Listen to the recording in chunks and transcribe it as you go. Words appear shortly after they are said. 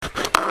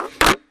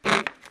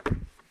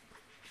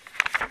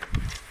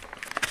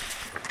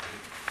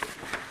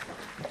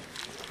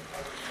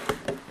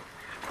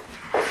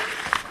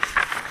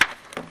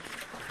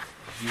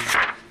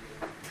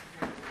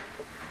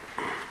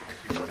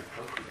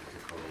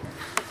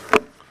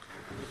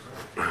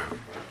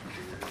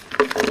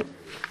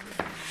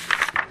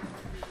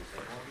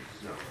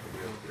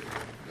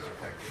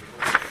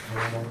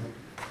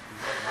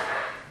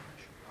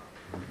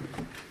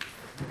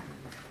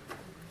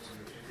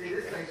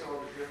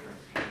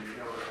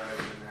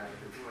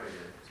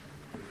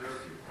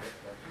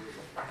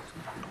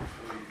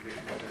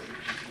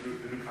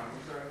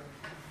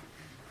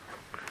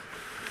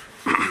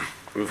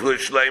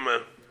Rufus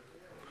Shlema,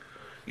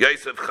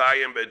 Yosef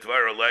Chaim ben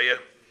Dvar Aleya,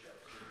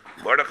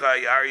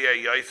 Mordechai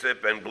Aryeh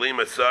Yosef ben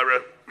Blima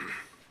Sarah,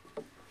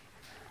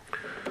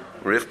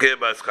 Rivke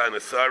bas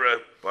Chana Sarah,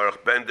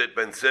 Baruch Bendit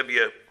ben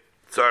Sivya,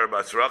 Tzara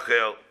bas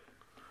Rachel,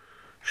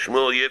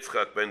 Shmuel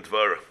Yitzchak ben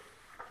Dvara.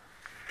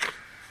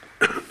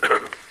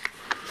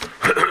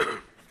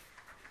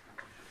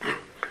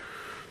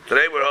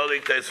 Today we're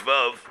holding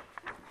Tesvav.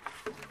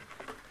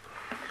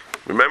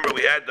 Remember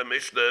we had the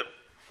Mishnah,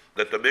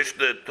 that the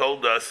Mishnah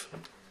told us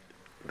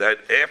that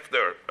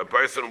after a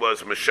person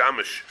was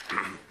Meshamish,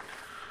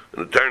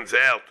 and it turns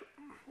out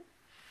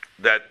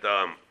that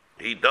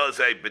he does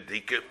a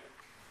Bedika,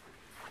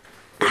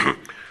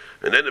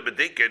 and then the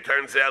Bedika, it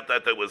turns out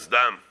that there was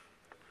Dam.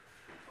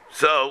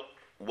 So,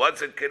 what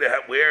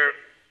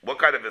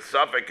kind of a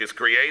suffix is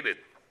created?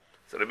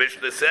 So the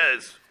Mishnah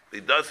says,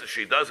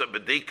 she does a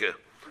Bedika,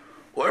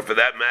 or for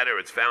that matter,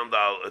 it's found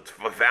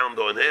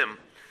on him,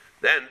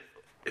 then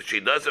if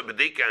she does a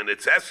bedika and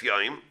it's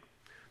Esyayim,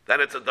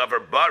 then it's a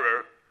davar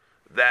barer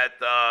that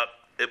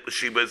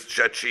she was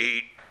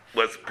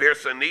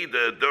piercing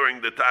Nidah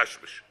during the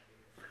tashmish.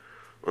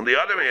 On the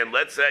other hand,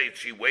 let's say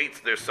she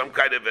waits, there's some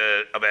kind of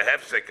a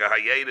hefsek, a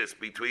hiatus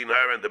between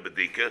her and the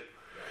bedika,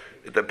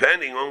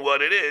 depending on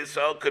what it is,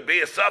 so it could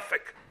be a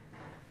suffix.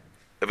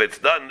 If it's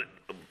done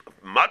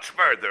much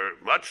further,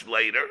 much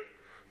later,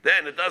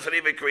 then it doesn't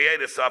even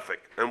create a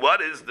suffix. And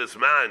what is this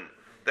man?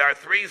 There are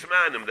three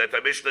zmanim that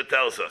the Mishnah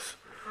tells us.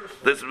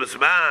 This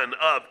man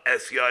of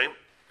Esyayim.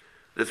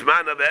 This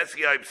man of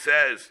Esyayim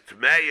says,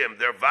 Tmeim,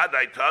 they're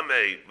vaday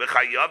tamei,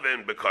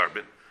 v'chayavin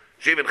b'karbin.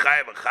 She even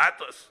chayav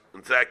achatos,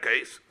 in that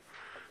case.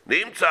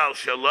 Nimtzal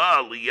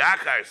shalal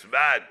liyachar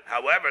zman.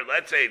 However,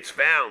 let's say it's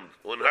found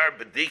on her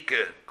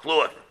bedika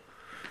cloth.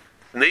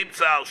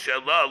 Nimtzal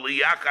shalal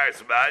liyachar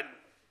zman.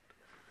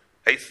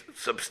 A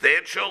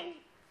substantial,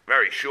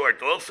 very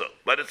short also,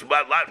 but it's a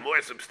lot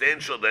more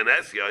substantial than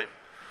Esyayim.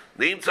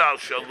 Nimtzal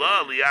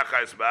shalal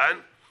liyachar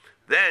zman.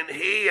 Then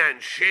he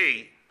and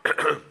she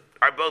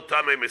are both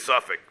tamei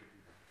misafik.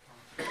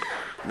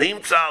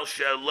 Nimtzal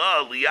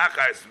shela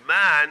liyachar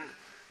zman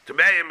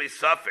tamei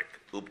misafik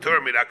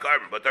uptur min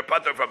hakarbon, but they're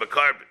putter from a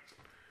carbon.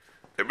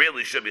 They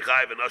really should be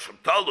chayiv and asham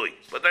talui,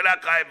 but they're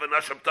not chayiv and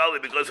asham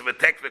talui because of a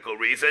technical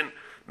reason.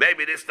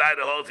 Maybe this time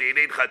holds you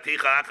need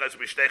chaticha achas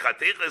mishtei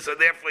chatichas, so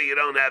therefore you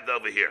don't have it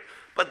over here.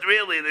 But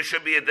really, there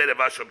should be a din of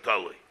asham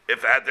talui.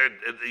 If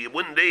you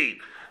wouldn't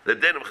need the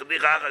din of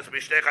chaticha achas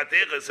mishtei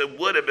chatichas, it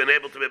would have been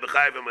able to be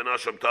b'chayvim and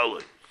asham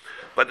talui.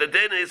 But the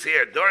din is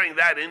here during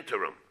that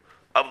interim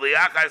of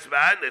liachas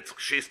man.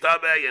 She's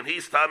tamei and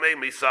he's tamei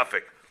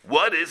misafik.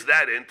 What is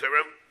that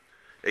interim?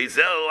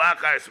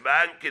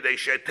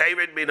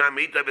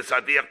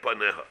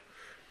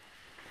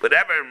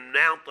 Whatever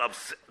amount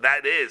of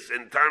that is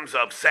in terms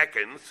of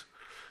seconds,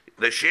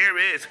 the shear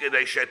is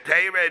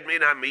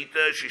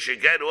she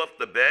should get off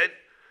the bed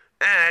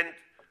and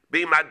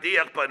be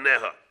madiach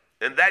paneha.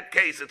 In that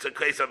case, it's a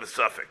case of a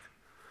suffix.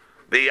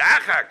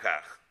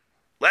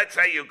 Let's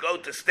say you go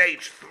to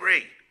stage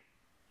 3,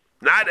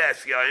 not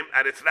Esyayim,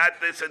 and it's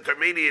not this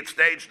intermediate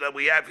stage that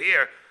we have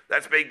here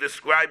that's being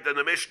described in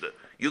the Mishnah.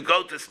 You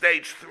go to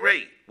stage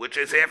 3, which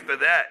is after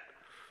that.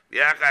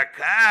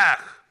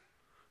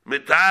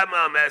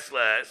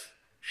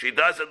 She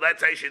does it,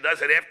 let's say she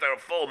does it after a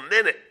full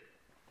minute,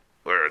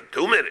 or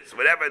 2 minutes,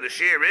 whatever the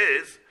shear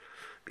is.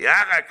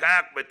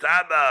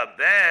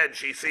 Then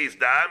she sees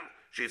dam,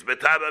 she's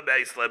metama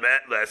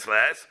less.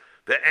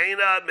 The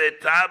eina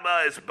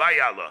metama is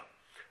bayala.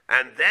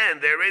 And then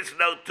there is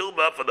no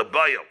tuma for the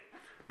bayal.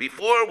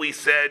 Before we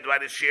said by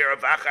the shear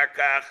of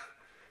achakach,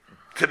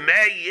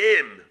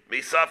 tmeyim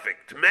misafik.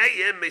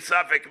 Tmeyim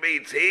misafik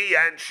means he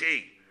and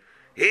she.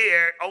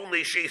 Here,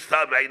 only she's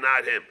tamei,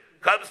 not him.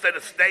 Comes to the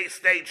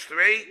stage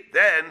 3,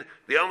 then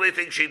the only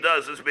thing she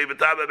does is be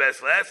metama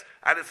less,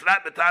 and it's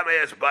not metama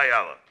as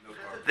bayala.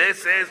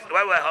 This is,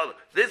 hold on.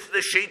 This is the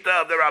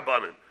shita of the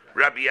Rabbanan.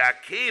 Rabbi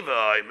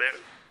Akiva,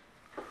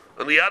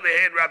 on the other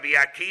hand, Rabbi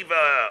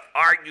Akiva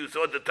argues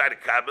on the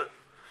Tanakama.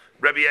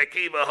 Rabbi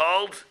Akiva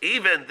holds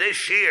even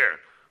this year,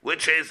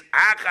 which is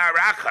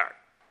achar.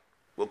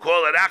 We'll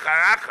call it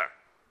achar.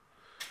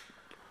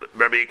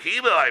 Rabbi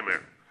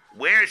Akiva,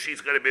 where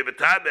she's going to be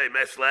betabe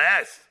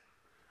meslaes.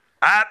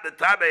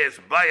 Betabe is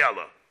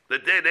bayala. The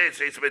din is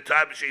she's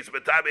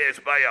betabe is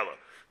bayala.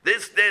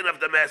 This din of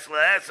the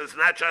meslaes is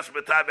not just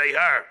betabe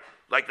her,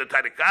 like the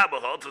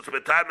Tanakama holds. It's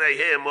betabe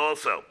him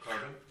also.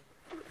 Carbon?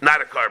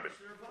 Not a carbon.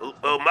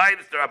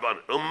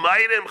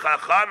 Umaydim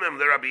chachamim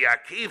the Rabbi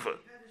Akiva,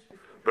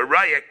 but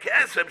Raya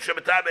Kesem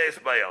shebetabe is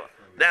bayala.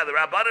 Now the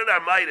Rabbanan are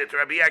mighty to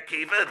Rabbi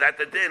Akiva that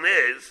the din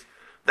is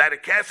that a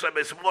Kesem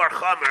is more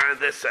chamer in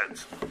this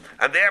sense,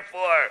 and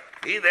therefore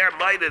he there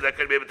mighty that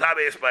could be betabe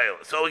is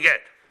bayala. So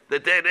again, the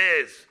din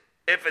is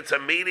if it's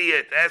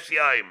immediate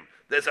Esyayim,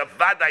 there's a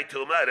vaday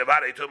tuma, and a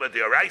vaday tuma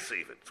deoraisa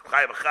even. It's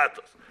chayav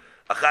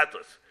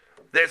achatos.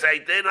 there's a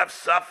din of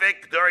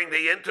suffix during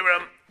the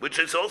interim, which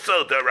is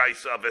also the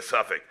rice of a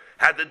suffix.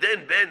 Had the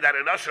din been that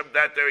an asham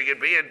that there you'd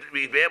be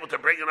able to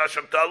bring an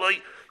asham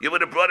tali, you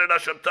would have brought an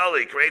asham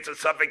tali. It creates a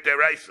suffix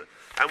deraisa.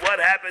 And what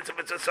happens if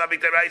it's a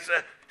suffix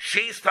deraisa?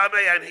 She's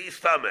tamei and he's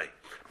tamei.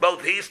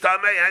 Both he's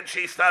tamei and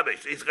she's tamei.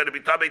 She's going to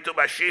be tamei to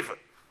Bashifa.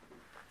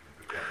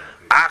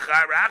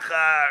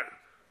 Achar.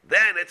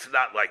 Then it's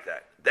not like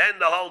that. Then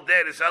the whole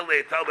din is only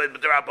a talmud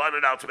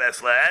b'derabbanan al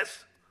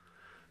tbesles.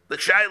 The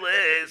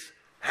shaila is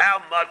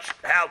how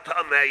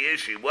tamei is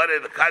she? What are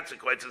the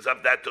consequences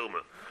of that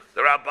tumah?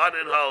 The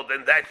Rabbanan hold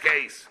in that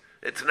case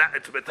it's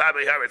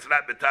b'tamei her, it's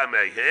not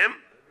b'tamei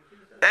him,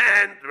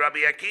 and Rabbi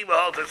Akiva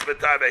holds it's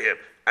b'tamei him.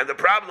 And the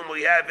problem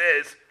we have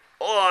is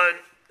on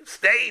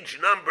stage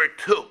number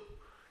 2.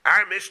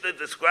 Our Mishnah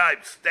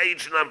describes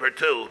stage number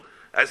 2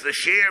 as the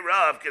shear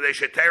of Kedei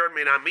Sheterim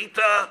Min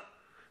Amita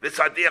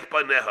V'Sadiach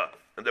Paneha.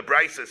 And the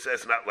Brisa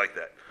says not like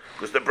that.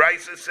 Because the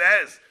Brisa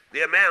says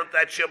the amount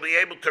that she'll be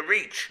able to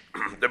reach.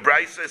 The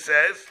Brisa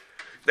says,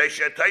 they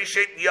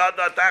Shetayshit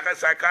Yada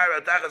Tachas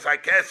Hakara Tachas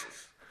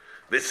Hakesis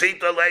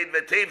V'Sita Lein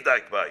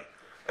V'Tivdak Bay.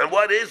 And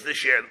what is the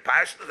shear?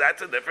 Pashta,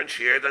 that's a different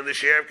shear than the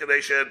shear of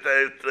Kedei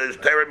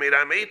Sheterim Min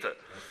Amita.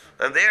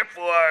 And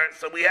therefore,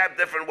 so we have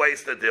different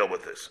ways to deal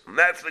with this. And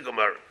that's the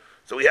Gemara.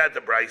 So we had the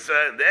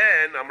Brisa, and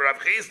then Rav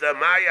Chizda,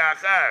 Maya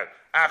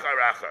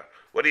Achar.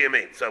 What do you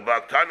mean? So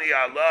Baktani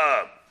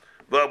Allah,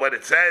 well, what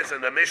it says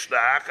in the Mishnah,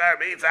 Achar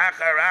means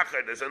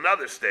Achar. There's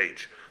another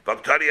stage.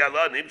 Baktani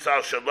Allah,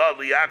 Nimsal Shalom,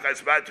 Liyachar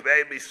Zman,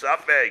 Tvei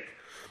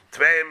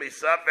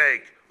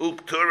Misafek,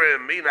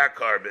 Ukturim Mina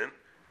Carbon,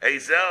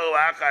 Ezel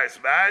Achar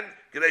Zman,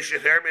 Kedei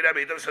Sheter Mina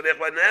Midav Sanech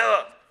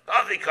Vanel,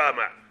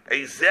 Achikama,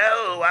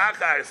 Ezel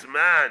Achar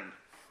Zman.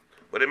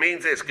 What it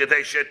means is,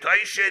 Kedei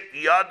Shetoishit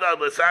Yada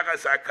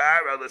L'Sachas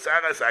Hakara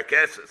L'Sachas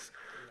Hakesis.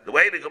 The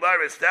way the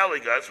Gemara is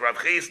telling us, Rav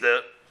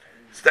Chizda,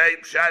 stay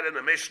pshat in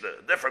the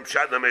Mishnah, different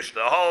pshat in the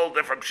Mishnah, a whole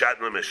different pshat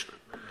in the Mishnah.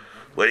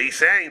 Where he's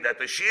saying that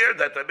the shear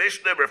that the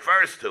Mishnah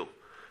refers to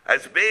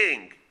as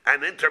being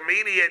an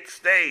intermediate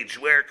stage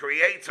where it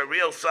creates a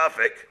real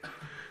suffix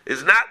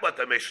is not what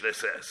the Mishnah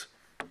says.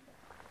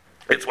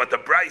 It's what the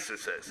Brisa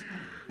says.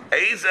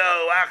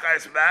 Ezo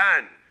achas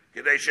man,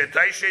 kedei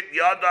shetoishit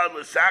yada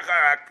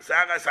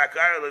l'sachas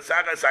hakara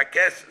l'sachas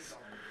hakeses,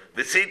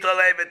 v'sita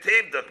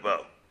le'vetiv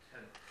bo.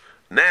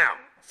 Now,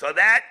 so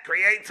that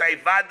creates a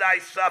vadai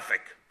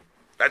suffix.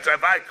 That's a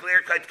very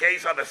clear-cut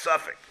case of a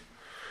suffix.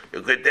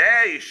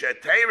 Kedei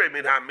sheterim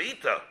min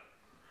hamita,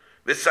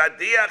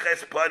 v'sadiach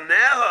es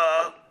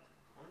paneha,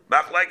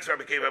 machlekes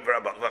Rabbi Akiva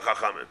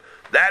v'Chachamim.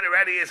 That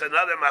already is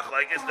another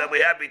machlekes that we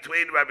have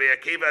between Rabbi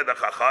Akiva and the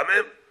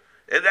Chachamim.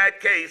 In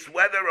that case,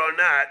 whether or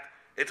not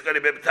it's going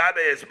to be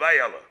b'tabei es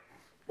bayala.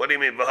 What do you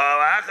mean? What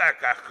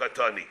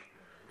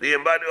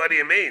do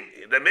you mean?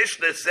 The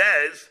Mishnah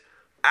says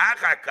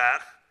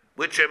achakach,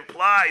 which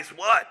implies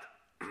what?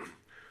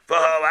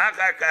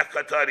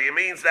 It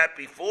means that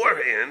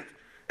beforehand,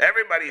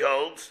 everybody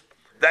holds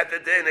that the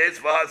din is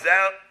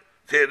v'hazel.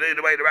 See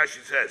the way the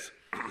Rashi says.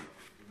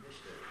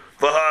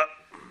 What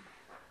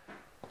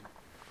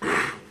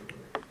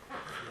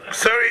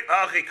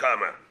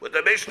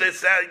the Mishnah is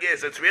saying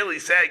is, it's really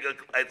saying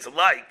it's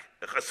like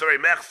a chasuri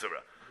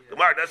mechsera. The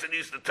Gemara doesn't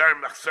use the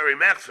term chasuri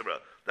mechsera,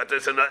 that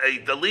there's a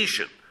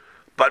deletion.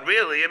 But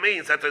really, it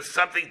means that there's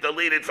something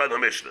deleted from the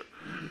Mishnah.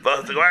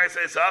 But the Gemara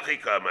says, chasuri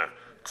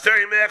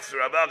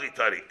mechsera,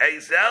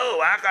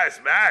 ezel achas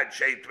mad,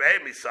 sheitvei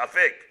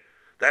misafik.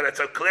 That it's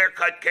a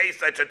clear-cut case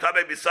that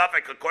shetamei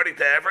misafik according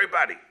to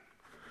everybody.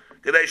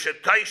 Kedei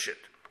shetaishit.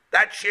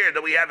 That shear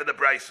that we have in the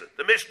Brisa.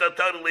 The Mishnah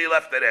totally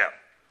left it out.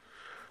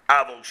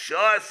 Avol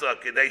shasa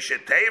kedei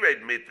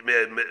shetered,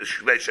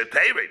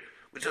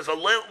 which is a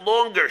little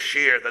longer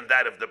shear than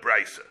that of the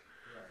Brisa.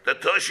 The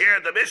shear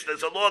of the Mishnah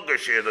is a longer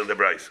shear than the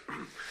Brisa.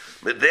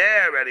 But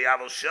there already,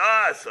 avol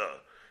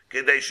shasa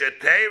kedei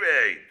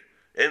shetered.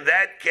 In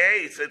that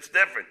case, it's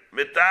different.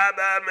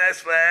 Mitaba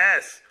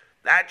mesles.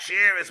 That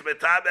shear is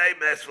mitaba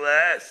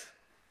mesles.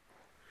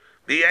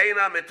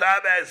 V'yeina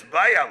mitaba es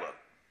bayala.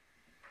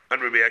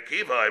 And Rabbi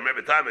Akiva, I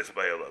remember Thomas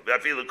Bayala.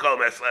 Vafilu kol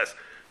mesles.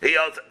 He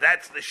also,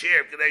 that's the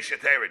shear of Kedei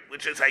Sheterit,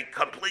 which is a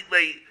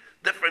completely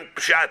different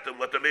pshat than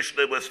what the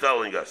Mishnah was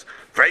telling us.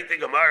 Right?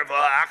 Tiktani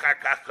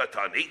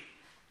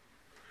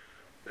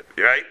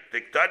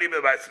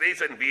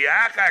b'basris and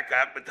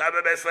v'achakach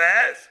b'tama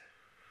mesles.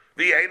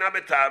 V'yeina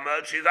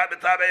b'tama, she's not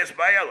b'tama es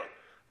bayala.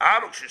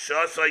 Amok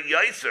shishasa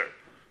yoiser.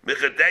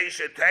 Michadei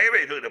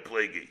Sheterit hu the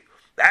pligi.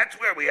 That's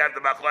where we have the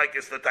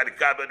machlokes, the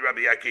Tanakh and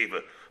Rabbi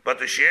Akiva. But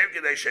the shear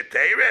Kedei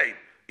Sheterit,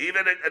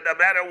 even no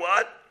matter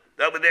what,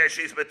 over there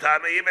she's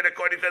Matame, even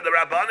according to the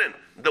Rabbanan.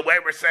 The way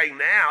we're saying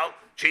now,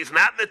 she's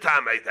not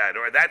Matame that,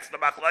 or that's the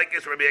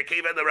machlokes Rabbi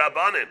Akiva and the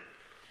Rabbanan.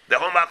 The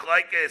whole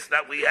machlokes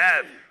that we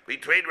have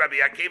between Rabbi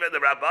Akiva and the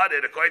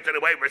Rabbanan, according to the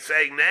way we're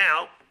saying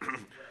now,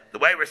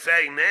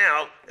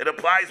 it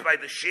applies by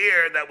the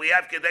shear that we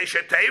have Kedei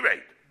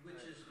Sheterit.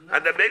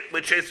 And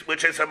which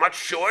is a much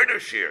shorter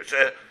shear.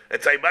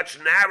 It's a much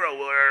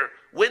narrower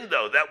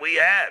window that we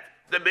have.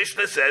 the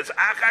Mishnah says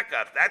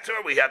achakach. That's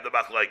where we have the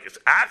machlokes.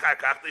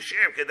 Achakach the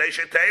shear kadesh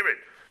tered.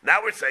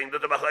 Now we're saying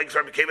that the machlokes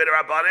Rabbi Akiva and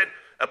Rabbanan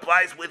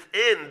applies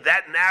within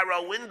that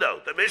narrow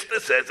window. The Mishnah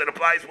says it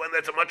applies when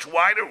there's a much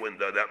wider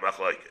window. That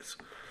machlokes.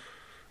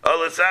 So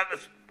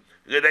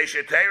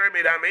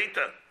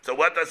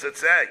what does it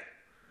say?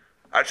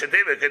 Which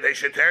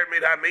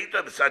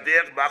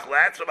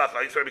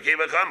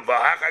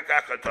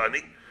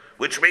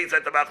means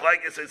that the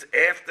machlokes is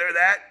after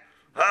that.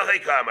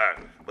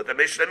 But the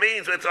Mishnah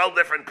means it's all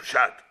different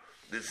pshat.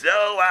 The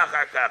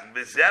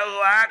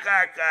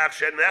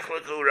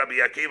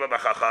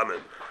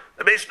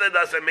Mishnah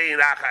doesn't mean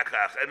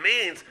achakach. It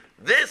means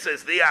this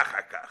is the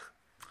achakach.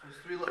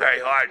 Very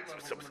hard.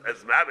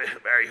 It's not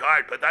very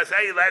hard. But that's how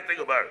you let think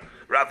about it.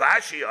 Rav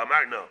Ashi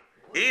Amar no.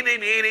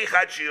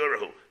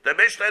 The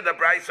Mishnah and the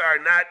Brisa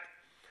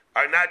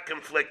are not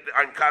in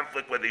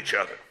conflict with each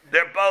other.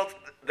 They're both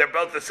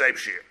the same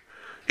shear.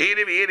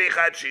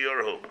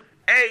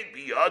 Eid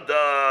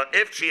biyada,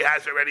 if she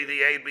has already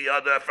the eid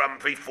biyada from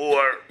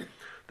before,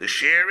 the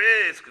shear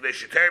is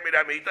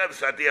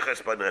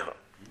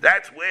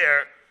that's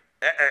where,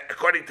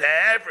 according to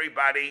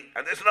everybody,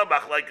 and there's no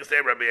machlokes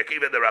there, Rabbi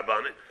Akiva and the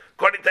Rabbanan.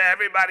 According to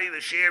everybody,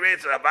 the shear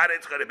is Rabbanan.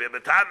 It's going to be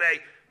betame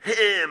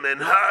him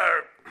and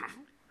her.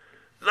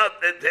 No,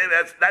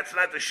 that's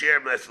not the shear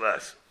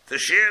meslas. The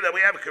shear that we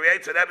have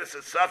creates an evidence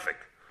suffix,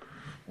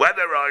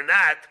 whether or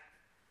not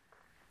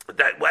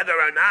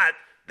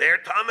they're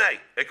tamei.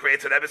 It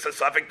creates an evidence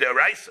suffix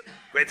deraisa.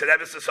 Creates an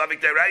evidence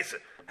suffix deraisa.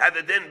 Had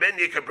the din been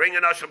you could bring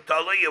an asham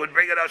talui, you would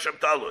bring an asham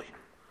talui.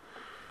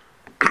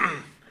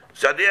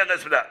 Sadiq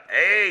is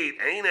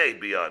ain't aid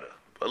biyada.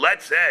 But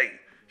let's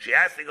say she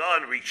has to go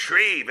and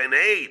retrieve an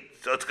aid,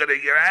 so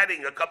you're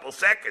adding a couple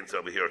seconds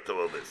over here to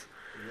all this.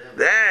 Yeah.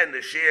 Then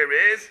the shear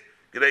is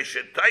and to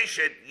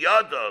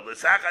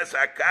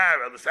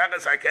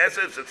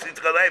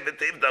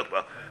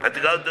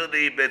go do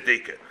the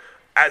bedika,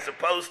 as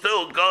opposed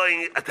to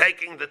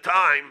taking the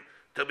time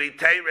to be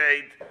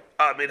teirad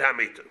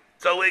midhamita.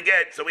 So we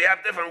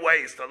have different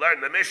ways to learn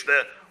the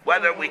Mishnah,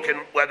 whether we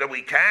can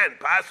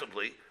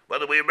possibly,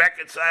 whether we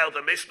reconcile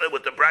the Mishnah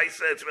with the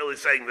Brisa, it's really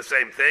saying the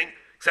same thing,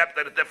 except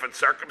in a different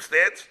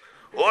circumstance,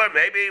 or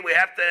maybe we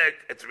have to,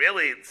 it's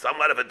really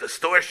somewhat of a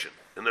distortion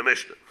in the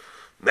Mishnah.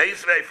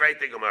 What's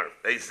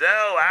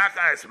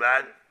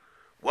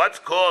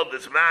called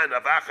this man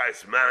of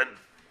achas man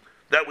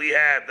that we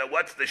have? That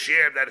what's the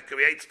share that it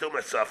creates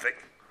tumah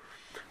suffix?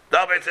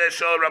 David says,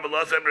 "Shol Rabbi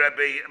Moshe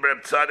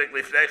Brown Tzaddik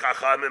lifnei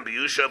chachamim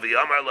b'yusha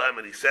v'yamar lahem,"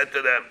 and he said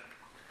to them,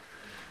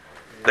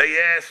 they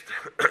asked,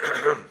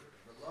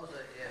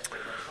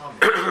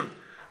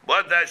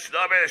 "What does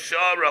David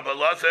Shol Rabbi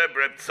Moshe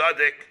Brown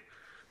Tzaddik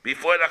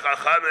before the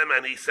chachamim?"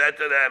 And he said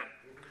to them,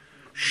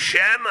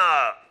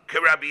 "Shema."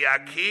 Rabbi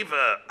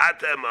Akiva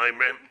atem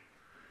oimrim.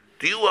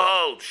 Do you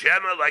hold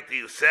Shema like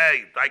you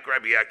say, like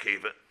Rabbi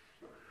Akiva?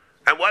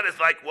 And what is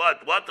like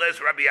what? What does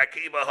Rabbi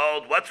Akiva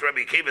hold? What's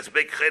Rabbi Akiva's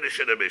big chiddush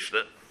in the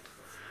Mishnah?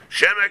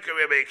 Shema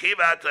Rabbi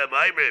Akiva atem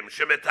oimrim.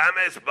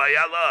 Shemetame is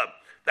bayala.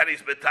 That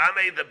he's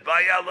betame the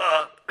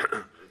bayala,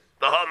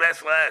 the whole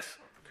meslas.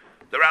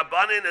 The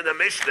Rabbanin in the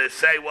Mishnah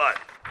say what?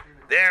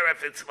 There,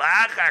 if it's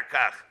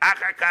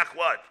achakach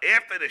what?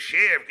 After the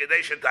shear,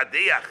 kadesh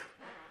tadiach.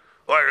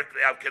 Or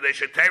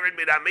Kadesh Tered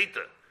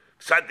Midamita.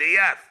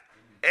 Sadiyach.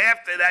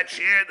 After that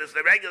shear, there's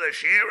the regular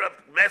shear of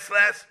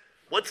Meslas.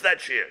 What's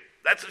that shear?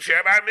 That's the shear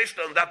of our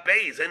Mishnah, on that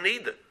base in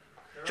Nidah.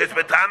 She's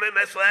Betame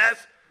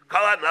Meslas.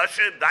 Kala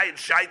Nashim, Dayan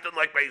Shaitan,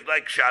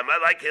 like Shama,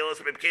 like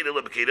Hilas, Mibkita,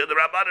 Libkita. The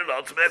Rabbanan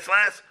holds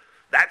Meslas.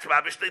 That's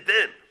Rabish the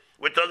Din.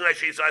 We're talking about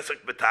she's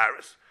Isaac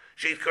Bataris.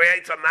 She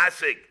creates a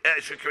massive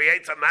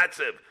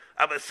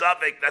of a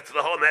suffix, that's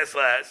the whole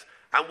Meslas.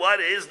 And what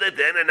is the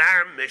Din in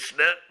our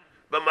Mishnah?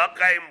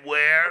 B'makayim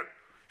where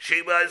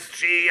she was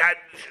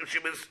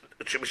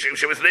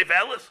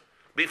Nefelis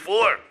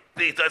before.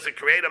 He doesn't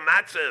create a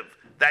matzav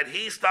that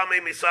he's Tamei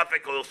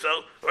Misafik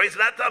also, or he's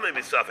not Tamei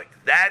Misafik.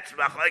 That's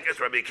Machlekes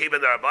Rabbi Akiva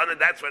and the Rabbanan.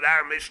 That's what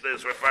our Mishnah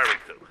is referring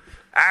to.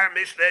 Our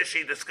Mishnah,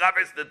 she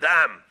discovers the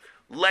dam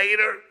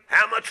later.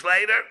 How much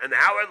later? An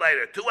hour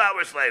later, 2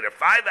 hours later,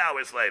 5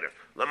 hours later.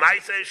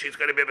 Lamaisa, she's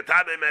going to be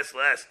B'tamei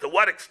Mesles. To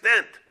what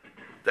extent?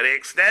 To the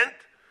extent,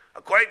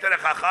 according to the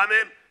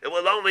Chachamim, it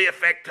will only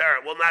affect her.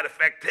 It will not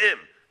affect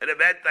him. An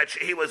event that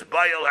he was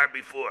bayal her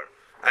before.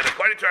 And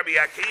according to Rabbi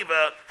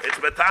Akiva, it's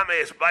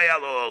betame es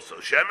bayalo also.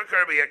 Shemek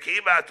Rabbi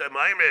Akiva to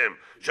Maimrim,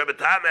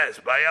 shebetame es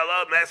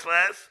bayalo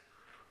mesles,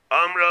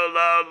 amro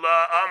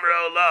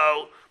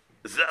lo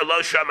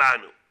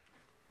shamanu.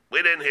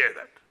 We didn't hear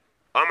that.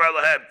 Amro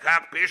lahem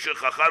kach pishu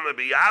chachama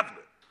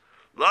biyavna.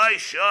 Loi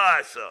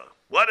sha'asa.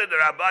 What did the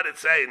Rabbanan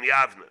say in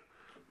Yavna?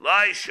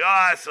 Loi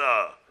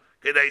sha'asa.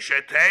 K'dei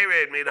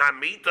shetered min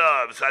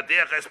hamita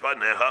v'sadich es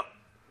paneha.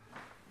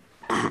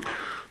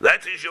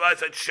 Let's see, Yeshua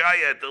said,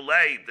 Shaya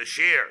delayed the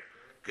shear.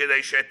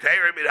 K'dei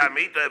shetered min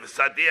hamita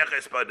v'sadich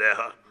es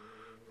paneha.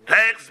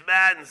 Takes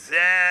man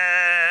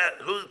zeh.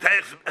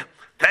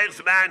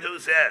 Takes man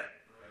who's there.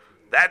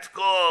 That's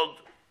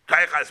called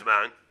Teichas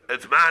man.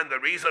 it's man the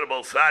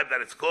reasonable side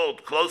that it's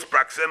called close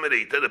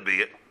proximity to the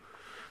biyah.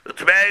 The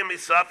Tmei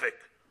misafik,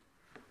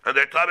 and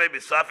they're Tamei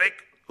misafik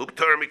who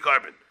p'tur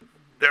mikarbon.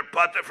 They're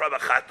putter from a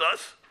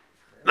chatos,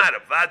 not a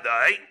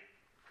vadai,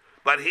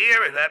 but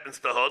here it happens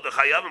to hold the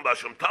chayavim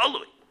bashum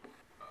talui.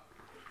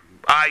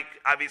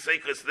 Obviously,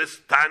 because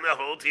this Tana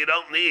holds you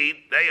don't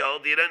need, they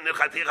hold you don't need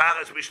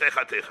chatichas mishnei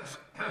chatichas.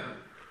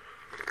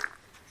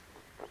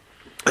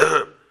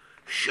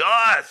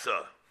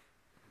 Shasa.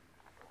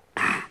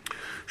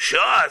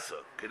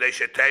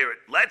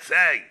 Let's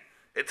say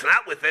it's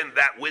not within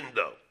that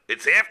window.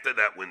 It's after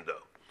that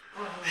window.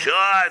 It's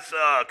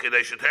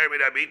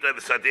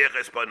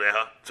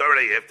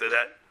already after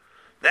that.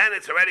 Then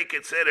it's already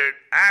considered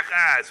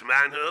achaz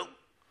manhu.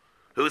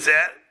 Who's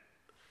that?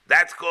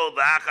 That's called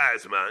the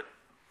achaz man.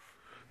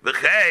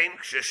 V'chein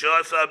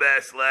k'sheshosa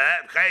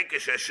be'esleh, v'chein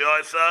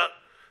k'sheshosa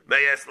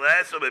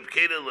be'esleh, so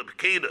be'pkida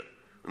l'pkida.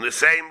 In the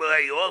same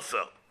way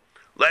also.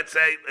 Let's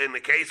say in the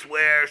case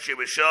where she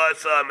was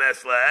shosa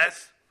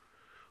mesles,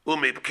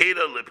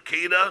 umipkida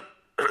lipkida,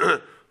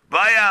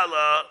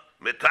 bayala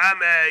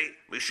mitame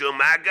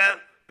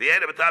mishumaga,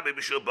 bieda mitame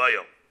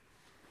mishubayo.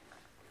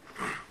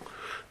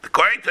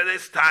 According to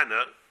this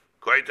Tana,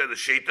 according to the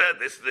Shita,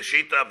 this is the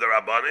Shita of the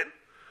Rabbanin,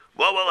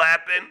 what will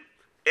happen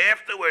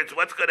afterwards?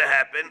 What's going to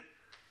happen?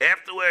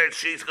 Afterwards,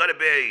 she's going to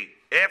be,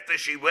 after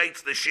she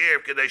waits the shear,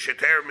 kadei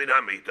sheter min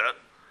hamita,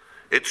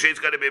 she's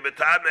going to be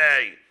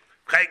mitame.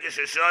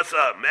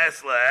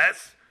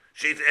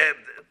 She's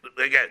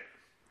again,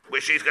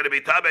 where she's going to be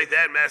tabe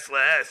then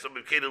mesles, so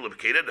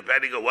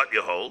depending on what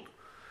you hold,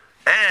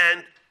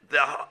 and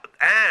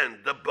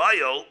the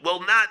bio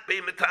will not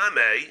be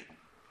mitame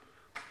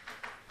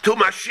to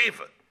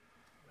mashiva.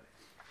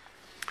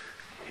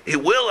 He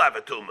will have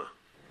a tuma.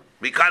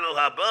 Mikanul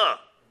haba,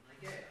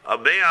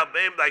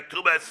 abim like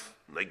tumas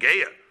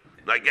nageya.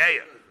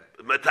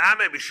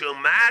 Mitame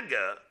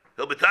b'shumaga.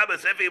 He'll be tabe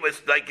as if he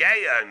was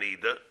nageya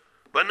Nidah.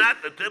 But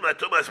not the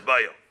tumas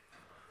bayo.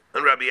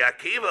 And Rabbi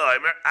Akiva,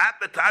 at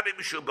the tabi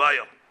b'shu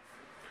bayo.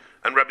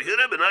 And Rabbi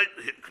Yehuda beno,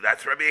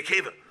 that's Rabbi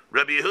Akiva.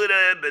 Rabbi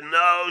Yehuda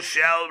beno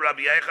shel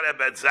Rabbi Yechonah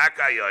ben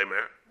Zakkai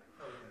yomer.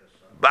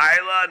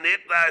 Baila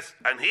niddah,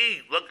 and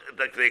he, look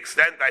at the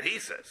extent that he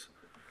says.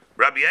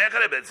 Rabbi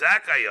Yechonah ben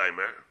Zakkai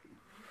yomer,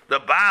 the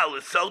Baal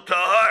is so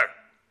tahor.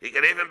 He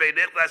can even be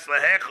niddah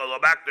lehechol or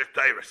back to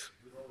Tyrus.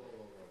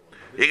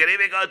 He can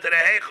even go to the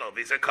Heichel. If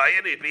he's a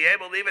Kayin, he'd be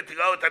able even to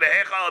go to the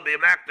Heichel and be a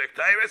Makdek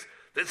Tyrus.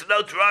 There's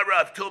no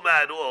drama of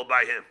Tuma at all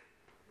by him.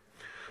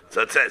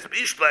 So it says,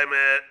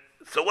 Bishleme.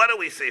 So what do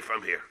we see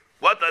from here?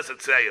 What does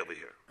it say over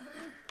here?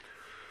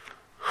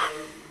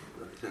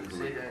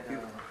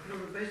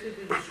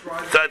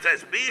 So it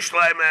says,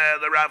 Bishleme,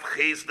 the Rav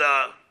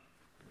Chizda,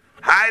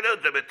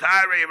 Haidu de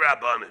Betari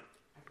Rabbanin.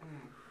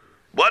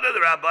 What do the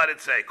Rabbanin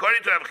say?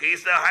 According to Rav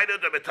Chizda, Haidu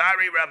de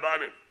Betari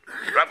Rabbanin.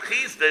 Rav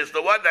Chizda is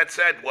the one that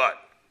said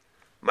what?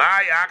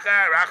 My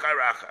achar, achar,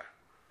 achar.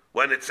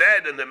 When it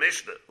said in the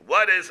Mishnah,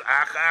 what is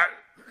achar?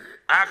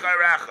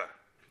 Achar, achar.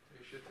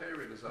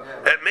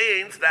 It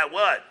means that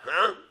what?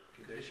 Huh?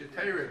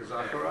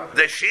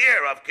 The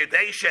shear of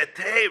Kedesha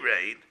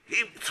Tered,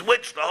 he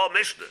switched the whole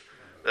Mishnah.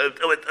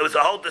 It was a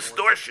whole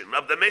distortion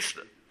of the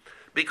Mishnah.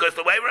 Because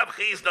the way Rav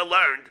Chizda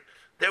learned,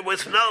 there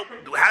was no,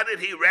 how did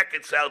he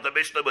reconcile the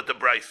Mishnah with the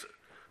Brisa?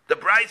 The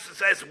Brisa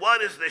says,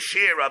 what is the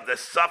shear of the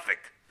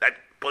suffix that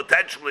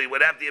potentially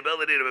would have the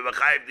ability to be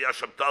Mechayiv the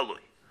Asham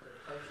Talui?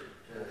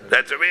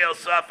 That's a real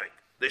suffix.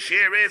 The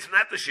shear is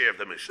not the shear of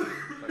the Mishnah.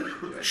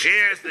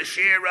 Shear is the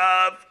shear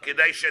of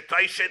Kedei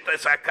Shetoishet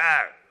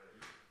Esakar.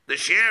 The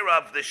shear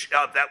of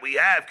that we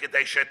have,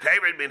 Kedei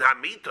Sheterin Min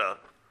Hamita,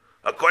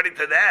 according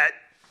to that,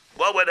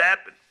 what would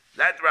happen?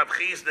 That Rav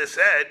Chizda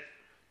said,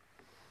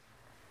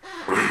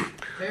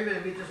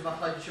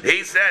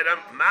 he said,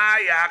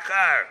 my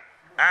achar,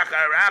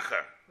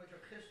 achar.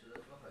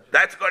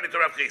 That's according to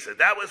Rav Chizda.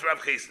 That was Rav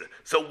Chizda.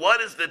 So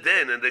what is the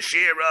din and the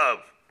shear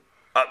of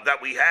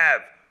that we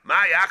have?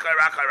 My achar.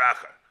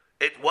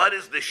 What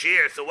is the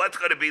shear? So what's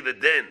going to be the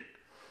din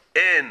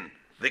in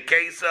the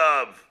case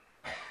of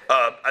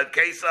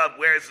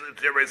where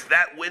there is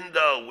that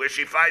window where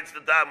she finds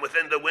the dam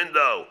within the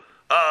window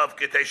of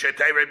Ketei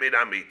Shetered Min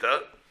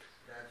Hamita?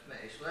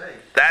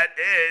 That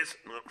is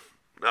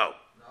no.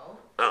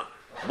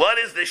 What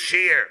is the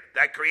shear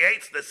that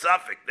creates the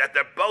suffix that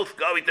they're both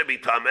going to be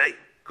tamei?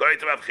 According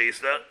to Rav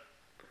Chizda,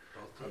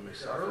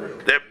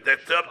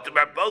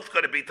 they're both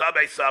going to be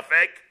tamei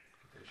suffix.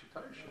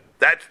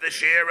 That's the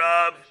shear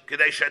of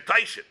Kedei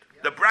Shetoishet,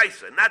 the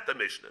Brisa, not the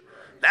Mishnah.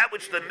 That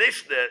which the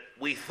Mishnah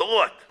we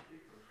thought.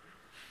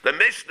 The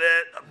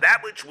Mishnah,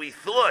 that which we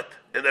thought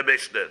in the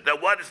Mishnah,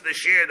 that what is the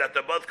shear that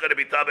they're both going to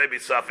be tamei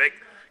suffix?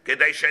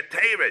 Kedei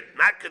Shetered,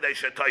 not Kedei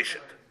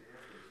Shetoishet.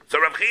 So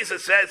Rav Chizda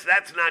says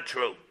that's not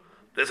true.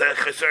 There's a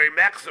Chesari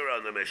Mechzera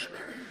on the Mishnah.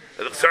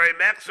 There's a Chesari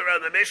Mechzera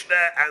on the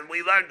Mishnah, and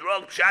we learned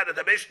wrong Pshat of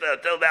the Mishnah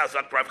until now,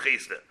 Zak Rav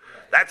Chizda.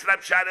 That's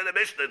not Pshat of the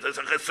Mishnah. There's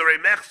a Chesari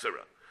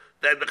Mechzera.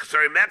 Then the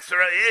Chesari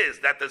Mechzera is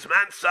that the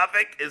Zman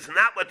Safek is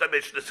not what the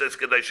Mishnah says,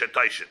 Kedei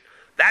Shetoishet.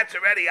 That's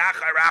already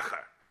Achar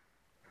Achar.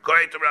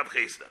 according to Rav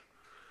Chisda.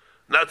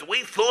 Now,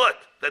 we thought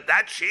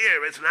that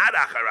shear is not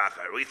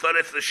achar. We thought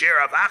it's the shear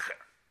of achar.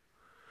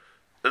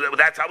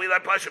 That's how we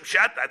learn Pashim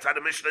Shat. That's how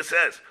the Mishnah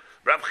says.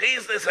 Rav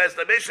Chisda says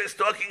the Mishnah is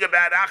talking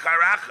about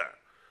achar.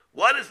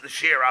 What is the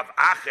shear of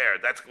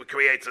acher? That's what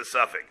creates a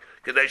suffix.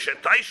 Kadesh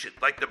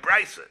Taishit, like the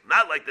Brisa,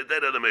 not like the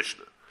din of the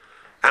Mishnah.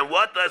 And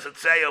what does it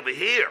say over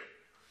here?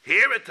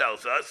 Here it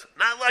tells us,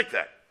 not like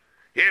that.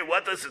 Here,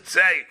 what does it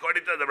say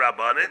according to the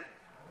Rabbanin?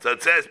 So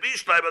it says,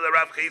 Bishleim of the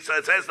Rav Chisda,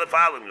 it says the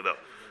following though.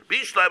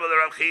 Bishleim of the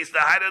Rav Chisda,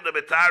 Haida the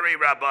Betari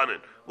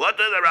Rabbanin. What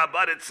do the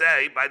Rabbanin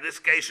say by this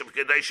case of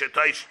Kadesh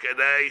Taish,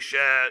 Kadesh,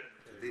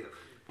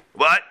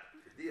 what?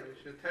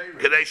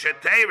 Kadesh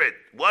Teirid.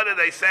 What do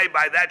they say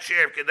by that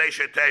share of Kadesh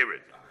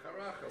Teirid?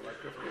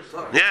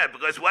 Yeah,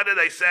 because what do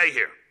they say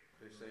here?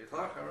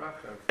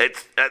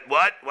 It's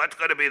what? What's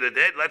going to be the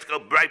din? Let's go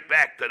right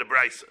back to the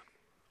Brisa.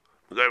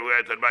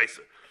 We're to the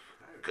Brisa.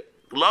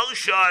 Lo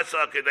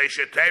shasa Kadesh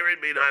Teirid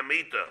min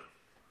hamita.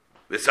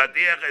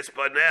 V'sadiach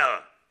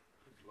espanel.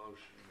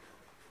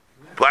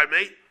 Pardon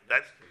me?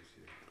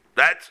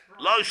 That's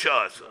lo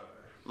shasa.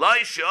 Lo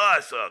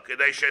shasa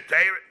Kadesh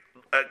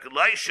Teirid.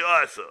 Lo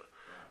shasa.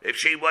 If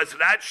she was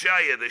not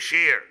shaya the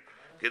shear,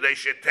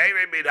 Kadesh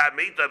Teirid min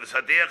hamita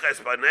v'sadiach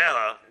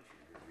espanel,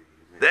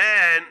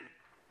 then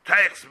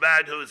Teichs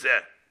bad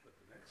huzeh.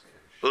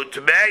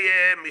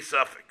 Utmeyim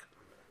misafik.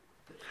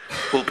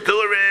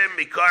 Upturim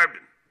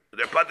mikarbon.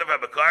 They're part of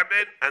a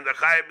carbon and the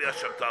chayim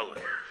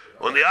yashamtala.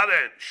 On the other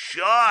hand,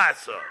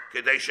 shasa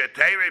Kadesh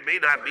Teirid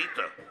min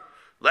hamita.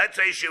 Let's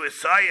say she was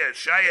shaya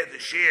the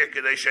shear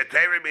Kadesh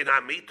Teirid min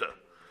hamita.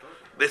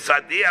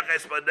 V'sadiach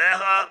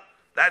espanel.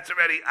 That's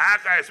already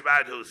Achar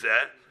Zman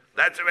Huzeh.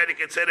 That's already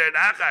considered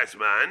Achar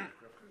Zman.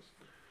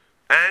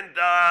 And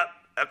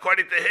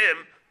according to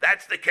him,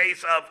 that's the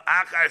case of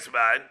Achar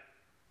Zman.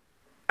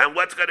 And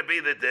what's going to be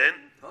the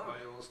din?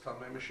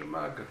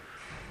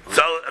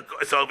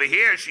 So over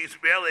here, she's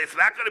really, it's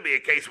not going to be a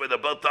case where they're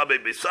both Tamei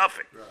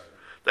B'Safik.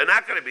 They're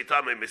not going to be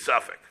Tamei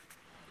B'Safik.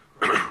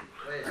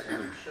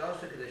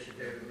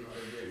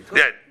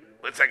 Yeah,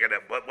 1 second.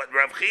 What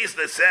Rav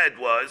Chisda said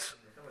was,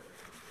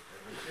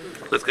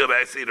 let's go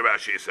back and see the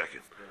Rashi a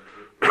second.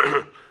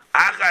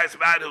 Achar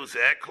Zman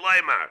Huzeh,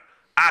 Kloimar.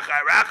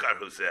 Achar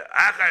Huzeh.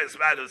 Achar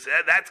Zman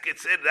Huzeh, that's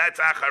considered, that's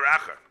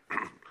Achar.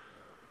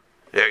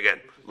 Here again.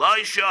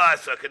 Loi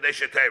Sha'asa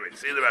Kadesh Teirid.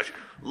 See the Rashi.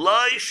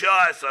 Loi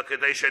Sha'asa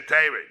Kadesh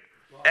Teirid.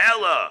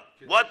 Ella,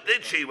 what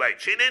did she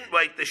wait? She didn't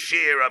wait the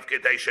shear of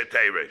Kadesh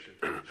Teirid.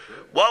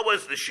 What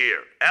was the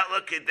shear?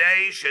 Ella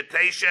Kadesh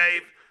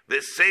Teishev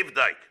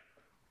V'Sivdaik.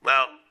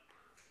 Well,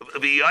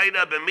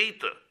 V'Yaina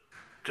B'Mita.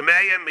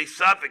 Tmeya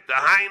misafik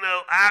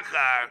dahaino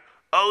achar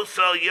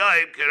also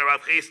yoyim kira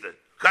Rav Chisda.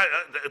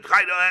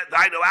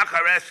 Dahaino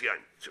achar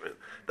esyaim.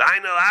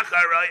 Dahaino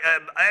achar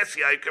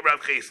esyaim kira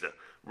Rav Chisda.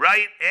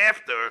 Right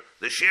after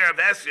the share of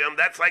esyam,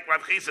 that's like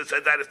Rav Chisda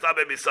said that it's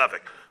tabei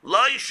misafik.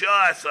 Lo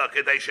sha'asa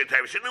kadesh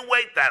teirid. She didn't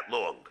wait that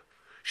long.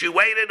 She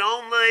waited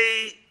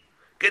only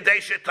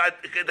kadesh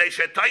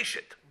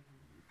taishit.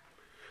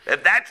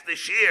 If that's the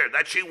share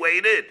that she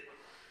waited,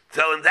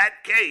 so in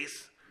that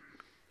case.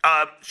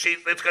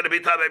 It's going to be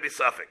Tamei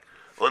B'Safik.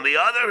 On the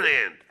other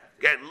hand,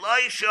 again,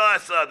 Loi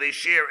Sha'asa, the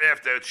shear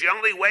after, she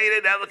only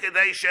waited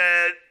Elakadesh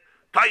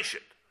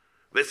Taishit.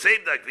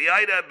 V'Sivdak,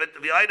 V'Aida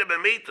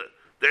B'Mita.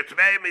 They're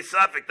Tamei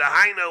B'Safik, the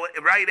Haino,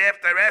 right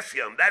after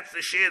Esyam. That's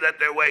the shear that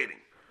they're waiting.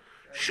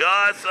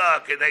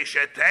 Sha'asa, Kadesh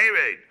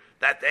Teirid,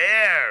 that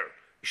there,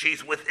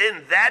 she's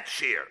within that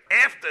shear,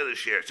 after the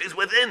shear. She's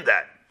within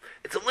that.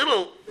 It's a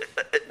little,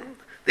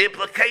 the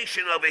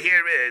implication over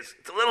here is,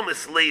 it's a little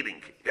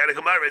misleading. The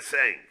Gemara is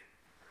saying,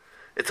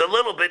 it's a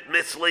little bit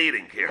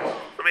misleading here.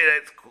 Let me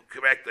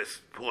correct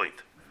this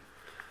point.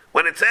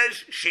 When it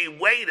says she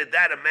waited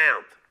that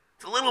amount,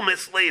 it's a little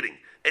misleading.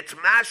 It's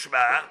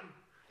mashma,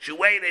 she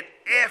waited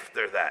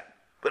after that.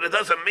 But it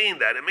doesn't mean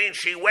that. It means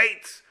she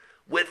waits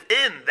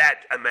within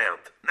that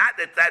amount. Not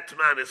that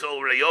amount is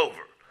already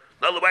over.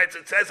 In other words,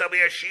 it says over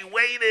here, she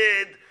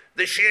waited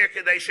the shir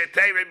Kadesh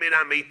Teirid min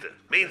hamita.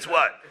 Means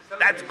what?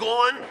 That's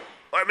gone?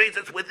 Or it means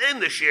it's within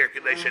the shir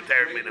Kadesh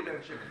Teirid min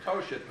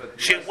hamita.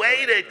 She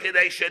waited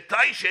Kadesh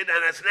Taishit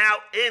and it's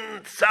now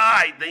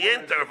inside the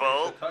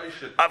interval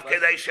of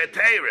Kadesh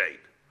Teirid.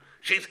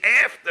 She's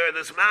after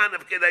this man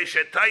of Kadesh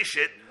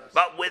Taishit,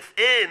 but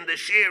within the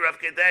shir of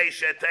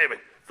Kadesh Teirid.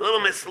 It's a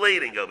little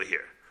misleading over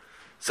here.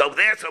 So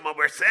there's when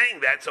we're saying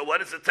that, so what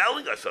is it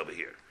telling us over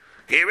here?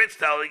 Here it's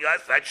telling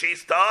us that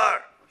she's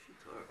tar.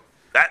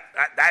 That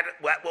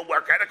will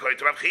work out according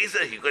to Rav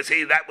Chisda, because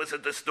that was a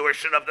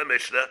distortion of the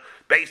Mishnah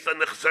based on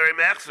the Chesurim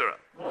Echsera.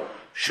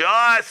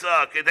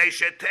 Sha'asa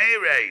Kadesh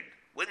Teirid.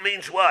 What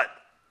means what?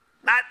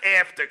 Not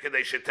after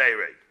Kadesh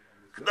Teirid.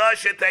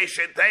 Kadesh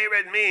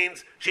Teirid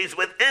means she's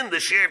within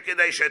the shir of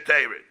Kadesh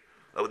Teirid.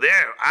 Over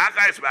there,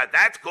 Achar Zman,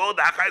 that's called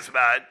Achar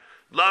Zman.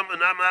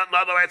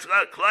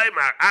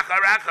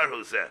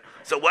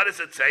 So what does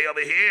it say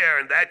over here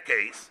in that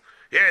case?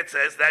 Here it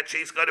says that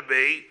she's going to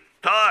be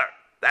tar.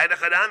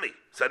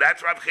 So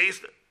that's Rav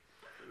Chisda.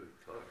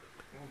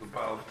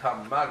 Well, it's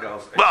not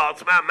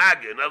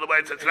Maga. In other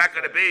words, it's not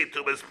going to be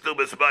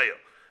Tubas Bayo.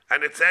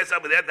 And it says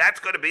over there, that's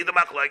going to be the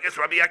Machlekes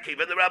Rabbi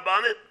Akiva and the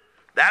Rabbanan.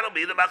 That'll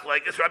be the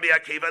Machlekes Rabbi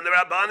Akiva and the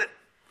Rabbanan.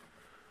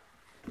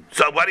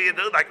 So what do you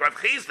do? Like Rav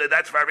Chizda,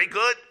 that's very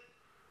good.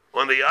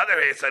 On the other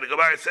hand, so the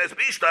Gemara says,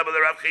 Bishtab of the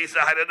Rav Chizda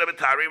had a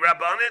Matari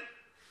Rabbanan.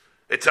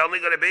 It's only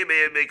going to be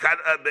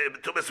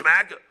Tubas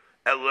Maga.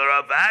 El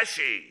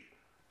Ravashi,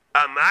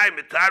 Amai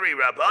Matari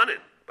Rabbanan.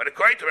 But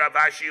according to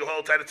Ravashi, you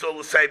hold that it's all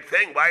the same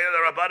thing. Why are the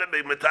Rabbanan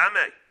be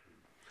Matame?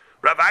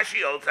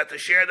 Ravashi holds that to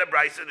share the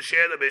Bryce and to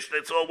share the Mishnah,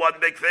 it's all one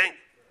big thing.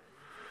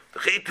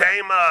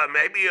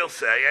 Maybe you'll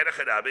say,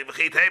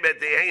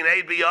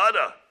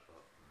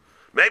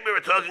 maybe we're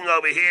talking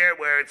over here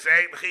where it's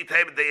saying,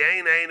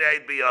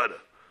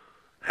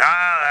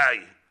 Hi,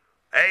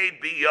 Eid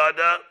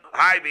Biyada,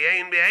 Hi,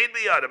 Bien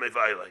Biyada,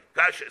 Mevailah.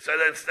 So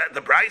then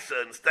the Bryce,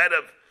 instead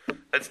of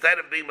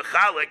being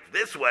mechalik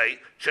this way,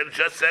 should have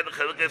just said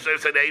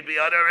said Eid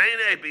Biyada or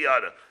ain't Eid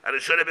Biyada, and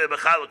it should have been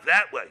mechalik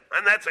that way,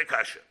 and that's a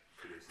kasha.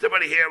 Does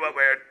everybody hear what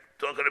we're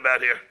talking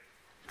about here?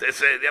 They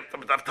say you have to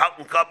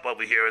Talton Cup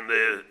over here in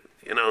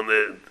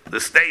the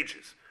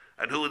stages,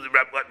 and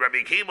what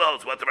Rabbi Akiva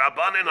holds, what the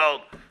Rabbanan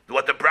hold,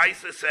 what the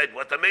Brisa said,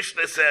 what the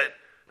Mishnah said.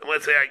 And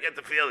one say, I get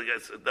the feeling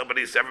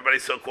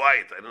everybody's so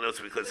quiet. I don't know if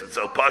it's because it's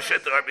so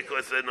pashut or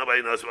because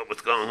nobody knows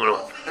what's going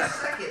on.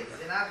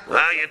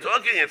 Well, you're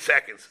talking in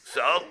seconds.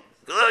 So,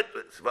 good.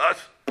 It's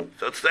bus.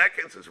 So it's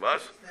seconds. It's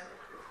bus.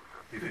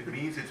 If it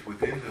means it's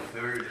within the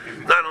third...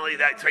 Not only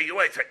that, so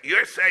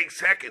you're saying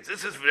seconds.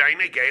 This is very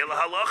negay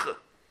la-halacha.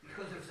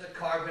 Because it's a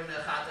carbon...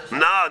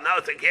 No,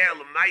 it's a negay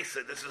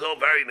la-maisa. This is all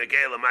very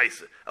negay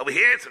la-maisa. Over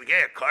here, it's a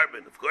negay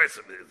carbon. Of course,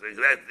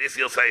 this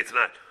you'll say it's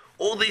not.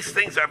 All these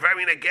things are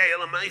very negay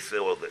la-maisa,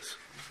 all this.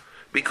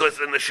 Because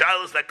in the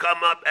shalos that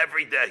come up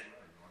every day,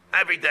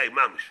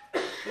 mamish.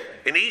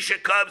 In Isha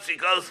comes, he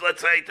goes,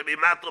 let's say, to be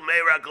matul mei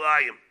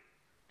raglayim.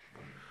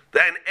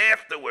 Then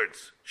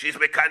afterwards, she's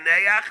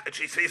mekaneach and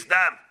she sees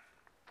dam.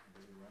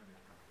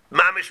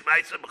 Mamish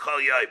ma'isa b'chol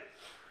yoyim.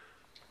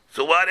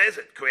 So what is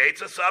it?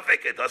 Creates a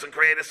suffix? It doesn't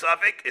create a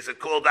suffix? Is it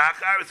called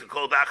achar? Is it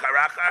called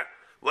achar?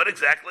 What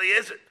exactly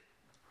is it?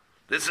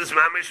 This is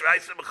mamish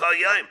ma'isa b'chol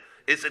yoyim.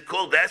 Is it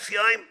called es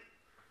yoyim?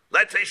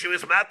 Let's say she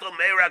was matul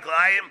mei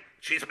raglayim.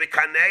 She's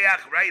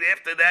mekaneach right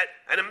after that,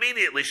 and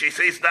immediately she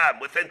sees dam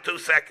within 2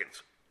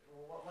 seconds.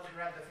 Well, what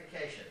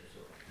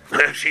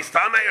ramifications? She's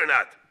tamei or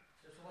not?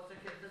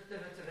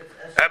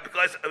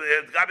 Because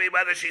it's got to be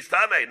whether she's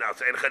tamei now.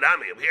 Saying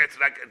chadami. Here it's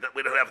not.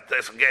 We don't have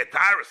to get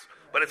taris,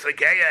 but it's a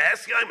geya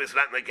esyim. It's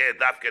not a geya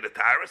dafke the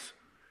taris.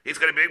 He's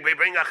going to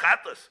bring a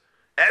chatas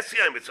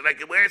esyim. It's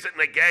like where is it in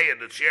the geya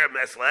the share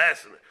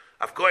meslas?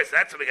 Of course,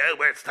 that's in the geya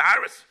where it's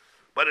taris.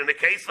 But in the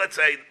case, let's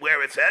say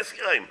where it's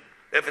esyim,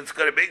 if it's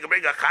going to bring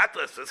a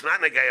chatas, it's not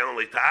in the geya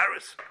only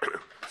taris.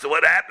 So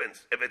what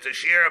happens if it's a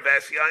share of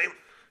esyim?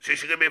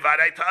 She's going to be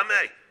vadei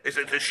tamei. Is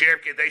it a share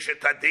kedesha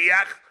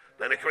tadiach?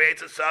 Then it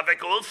creates a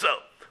suffix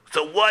also.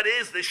 So what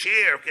is the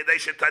shear of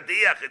Kadesh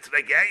Tadiach? It's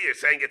Negaya, you're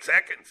saying it's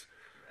seconds.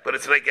 But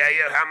it's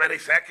Negaya, how many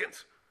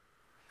seconds?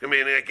 I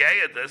mean,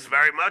 Negaya does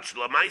very much,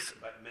 Lamaisa.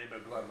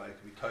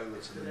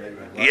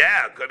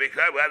 Yeah, could be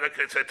whether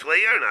it's a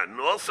Tli or not.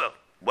 And also,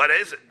 what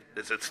is it?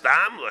 Is it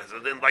Stam? Has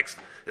it been like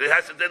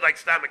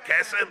Stam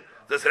Kesim?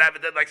 Does it have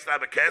it like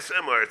Stam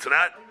Kesim or it's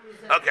not?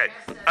 Okay.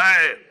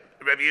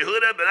 Rabbi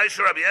Yehuda, Ben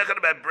Asher, Rabbi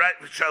Yechon,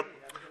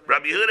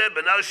 Rabbi Yehuda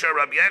ben Osher,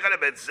 Rabbi Yechon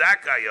ben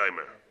Zakkai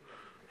Yomer.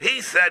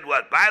 He said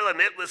what? Baila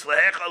nitlis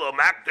lehechal o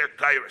makter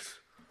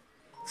tyrus.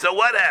 So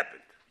what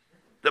happened?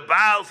 The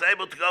Baal's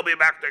able to go be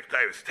makter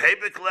tyrus.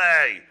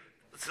 Typically,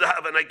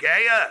 have a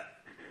Nageya.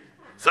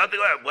 Something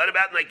like what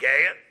about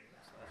Nageya?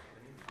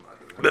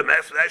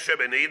 B'mesvesha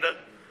b'Nidah.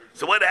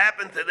 So what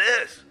happened to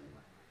this?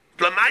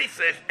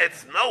 L'maisa,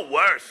 it's no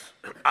worse.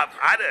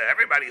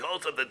 Everybody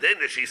holds up the din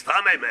that she's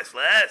tamei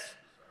mesles.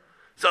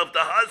 So if the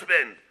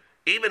husband,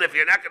 even if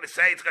you're not going to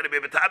say it's going to be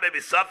b'tamei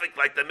b'suffix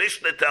like the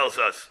Mishnah tells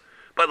us,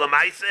 but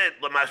l'maisa,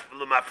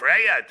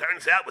 l'mafreya, it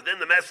turns out within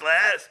the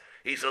mesles,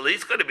 he's at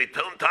least going to be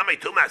tamei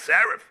tumas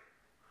erev.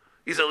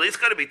 He's at least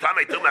going to be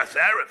tamei tumas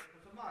erev.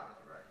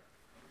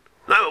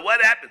 No, but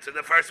what happens in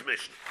the first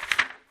Mishnah?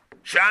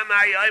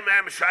 Shamai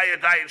yomer m'shaya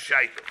dayin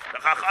shaitim. The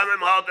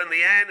Chachamim hold in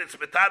the end it's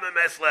b'tamei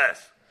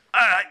mesles.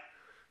 All right.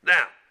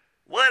 Now,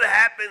 what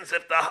happens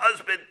if the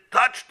husband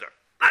touched her?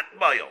 Not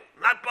boil.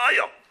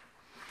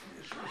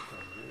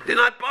 Did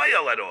not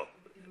boil at all.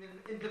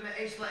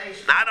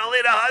 Not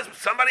only the husband,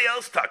 somebody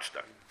else touched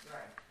her.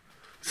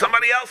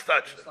 Somebody else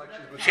touched her.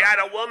 She had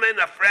a woman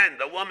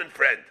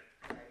friend.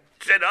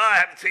 She said, I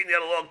haven't seen you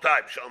in a long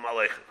time. Shalom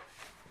Aleichem.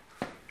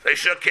 They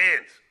shook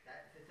hands.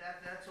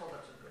 That's all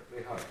that's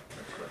good.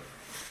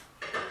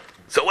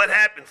 So what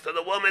happens to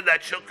the woman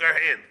that shook her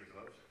hand?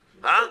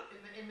 Huh?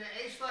 In the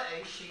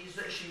Eishla,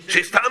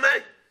 she's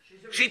tamei.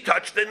 She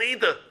touched the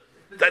Nidah.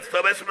 That's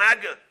Thomas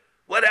Maga.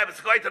 What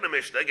happens? Going to the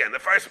Mishnah again. The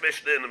first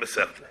Mishnah in the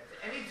Masechta.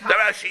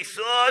 She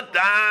saw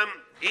dam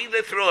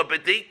either through a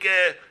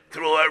bedika,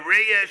 through a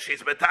riyah,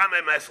 she's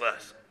betamei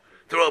meslas.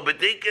 Through a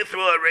bedika,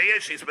 through a riyah,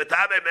 she's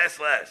betamei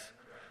meslas.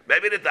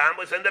 Maybe the dam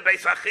was in the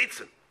Beis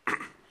Hachitzin.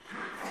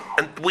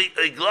 And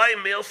Iglai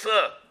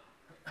Milsa,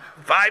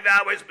 5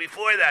 hours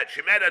before that,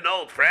 she met an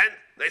old friend.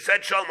 They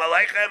said Shalom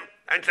Aleichem,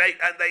 and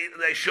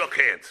they shook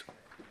hands.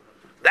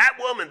 That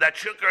woman that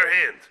shook her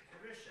hand.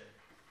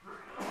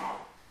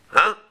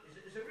 Huh?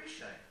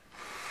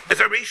 Is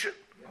a Rishon.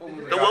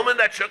 The woman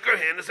that shook her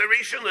hand is a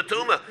Rishon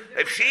Latuma.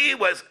 If she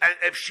was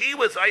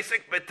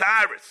Isaac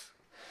Betaris,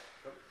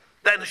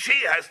 then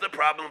she has the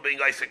problem of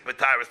being Isaac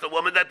Betaris, the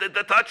woman that did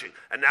the touching.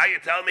 And now you're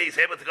telling me he's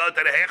able to go to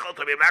the Hechel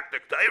to be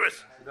Makdik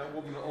Tyrus? That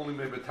woman only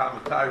made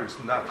Betama Tyrus,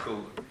 not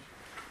Chulun.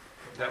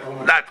 That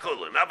woman. Not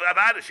Chulun.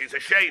 About it, she's a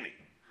Shani.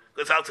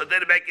 Because also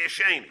didn't make you a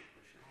Shani.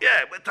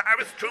 Yeah, but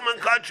Tyrus, Truma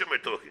and Kachim we're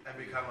talking.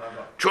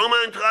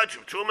 Truma and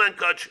Kachim, Truma and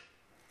Kachim.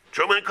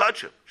 Truma and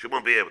Kachim. She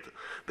won't be able to.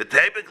 But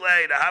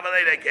typically, the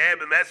Havalei they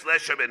came and mess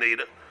less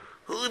Shabanida.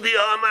 Who the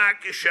Amar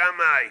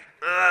Kishamai?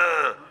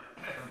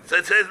 So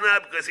it says no,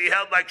 because he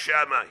held like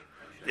Shammai.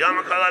 The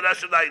Amar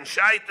Kaladashadai in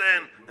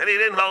Shaitan, and he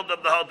didn't hold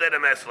up the whole day to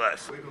mess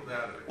less.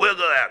 We'll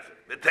go after.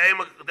 The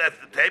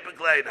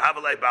typically, the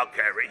Havalei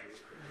Balkari.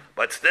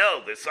 But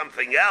still, there's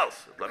something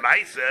else. The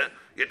Maisa,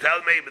 you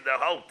tell me the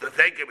whole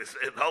thing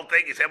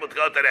is able to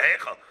go to the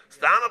Hechel. It's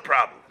not a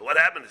problem. What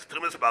happened is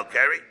Tumas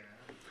Balkari.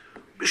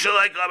 He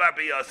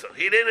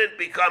didn't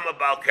become a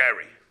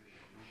Balkari.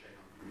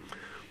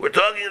 We're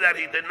talking that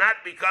he did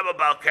not become a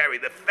Balkari.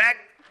 The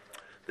fact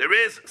there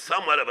is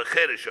somewhat of a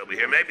chiddush over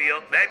here. Maybe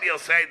you'll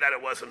say that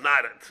it's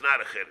not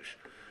a chiddush.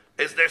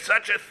 Is there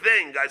such a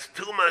thing as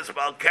Tumas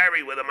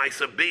Balkari with a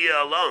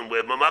Maisabiya alone,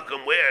 with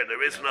Mamakum where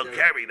there is no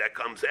carry that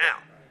comes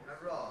out?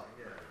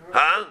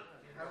 Huh?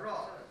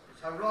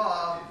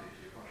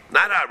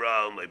 Not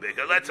hara only,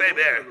 because let's say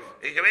there.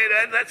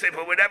 Let's say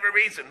for whatever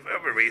reason.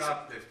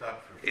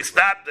 He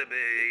stopped.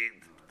 He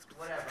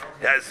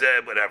has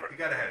whatever. He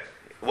got a headache.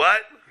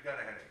 What? He got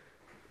a headache.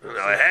 No,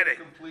 a headache.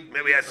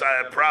 Maybe he has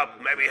a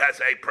problem. Maybe he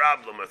has a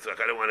problem. I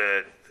don't want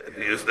to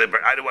use the.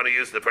 I don't want to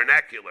use the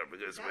vernacular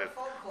because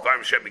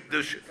farm should be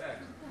kedusha.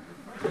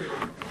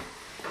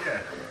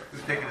 Yeah,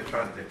 who's taking the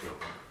prostate?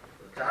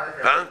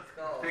 Huh?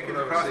 Taking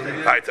the prostate.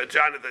 All right, so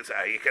Jonathan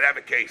said you could have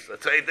a case.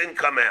 Let's say it didn't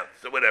come out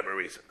for whatever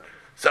reason.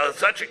 So in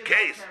such a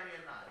case,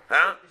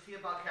 huh? Is he a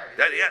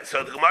Balkari? Yeah.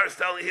 So the Gemara is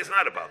telling he's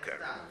not a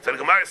Balkari. So the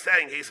Gemara is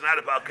saying he's not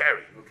a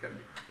Balkari.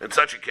 In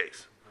such a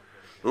case.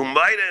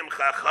 Umaydim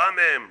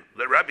chachamim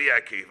l'Rabbi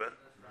Akiva,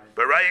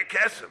 b'raya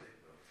kesem.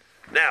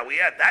 Now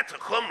that's a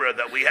chumrah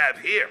that we have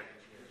here.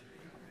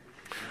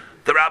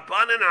 The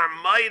Rabbanan are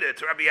maida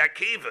to Rabbi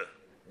Akiva,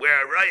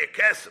 where raya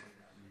kesem.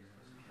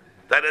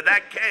 That in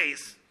that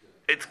case,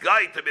 it's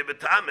going to be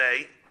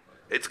betame.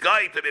 It's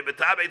going to be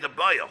betame the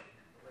bayil.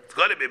 It's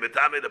going to be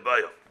betame the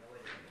bayil.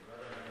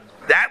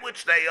 That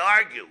which they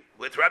argue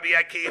with Rabbi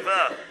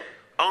Akiva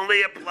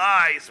only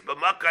applies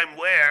b'makam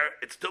where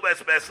it's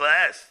tubas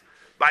beslaes.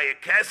 By a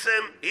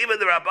kesem, even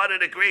the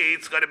Rabbanan agree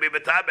it's going to be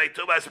betame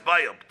tubas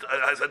bayil.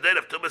 As a din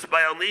of tubas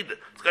bayil nidah,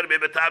 it's going to be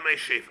betame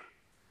shiva.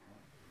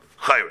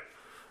 Chayre,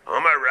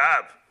 Omar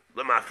Rav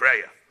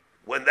l'mafreya.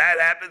 When that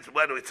happens,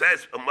 when it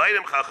says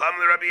umaydim chacham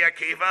l'Rabbi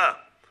Akiva,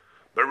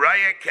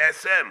 b'raya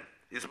kesem,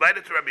 he's made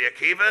it to Rabbi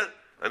Akiva,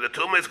 and the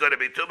tumah is going to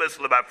be tubas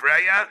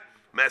l'mafreya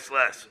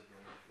mesles.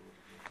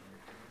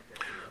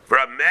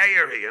 Rab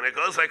Meir, and it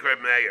goes like Rab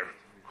Meir,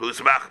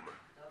 who's machmer.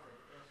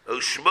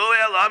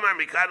 Ushmuel Amar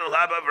Mikanu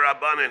Haba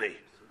V'Rabbanani.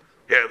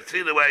 Here,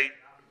 see the way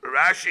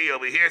Rashi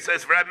over here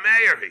says Rab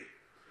Meir.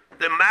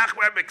 The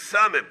machmer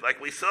b'ksamim, like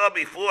we saw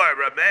before,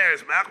 Rab Meir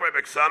is machmer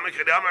b'ksamim,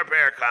 Kedamar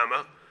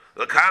Perikama,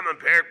 the common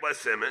Perik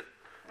Basimit,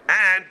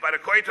 but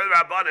according to the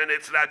Rabbanan,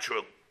 it's not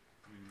true.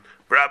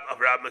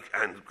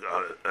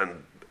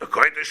 And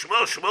according to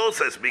Shmuel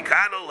says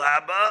Mikanu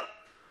Haba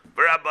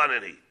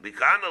V'Rabbanani.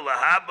 Mikanu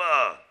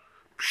Haba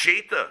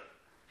Pshita.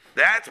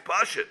 That's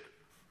Pashit.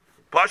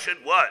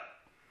 Pashit what?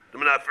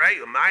 What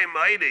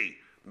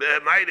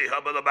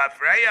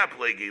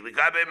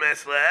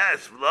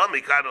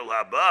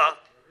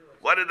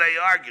are they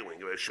arguing?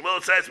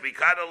 Shmuel says,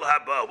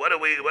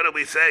 what are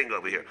we saying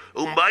over here?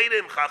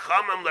 Umaydim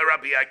chachamim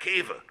l'Rabbi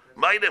Akiva.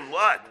 Maydim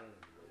what?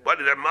 What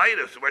are their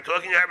maydim? So we're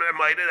talking about their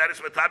maydim. That is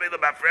matabi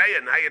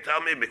l'bafreya. Now you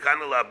tell me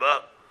mikanu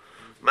haba.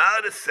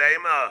 Ma'ad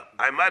sema.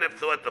 I might have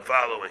thought the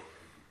following: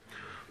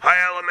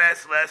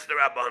 Hayalamas les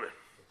derabanan,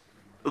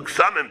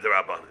 uksamim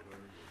derabanan.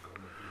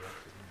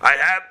 I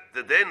have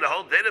the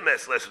whole din of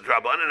mesles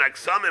drabanan, and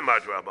aksamim are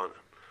drabanan.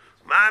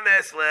 Ma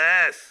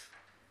mesles,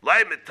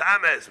 like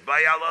mitames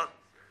bayala,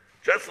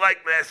 just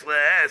like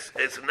mesles,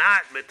 it's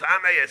not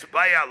mitames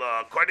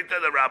bayala according to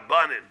the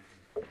rabbanin,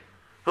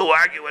 who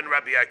argue in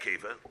Rabbi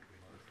Akiva.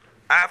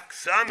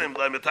 Aksamim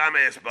like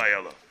mitames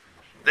bayala.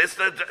 This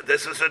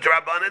is a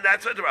drabanan,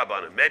 that's a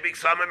drabanan. Maybe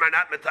aksamim are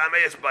not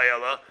mitames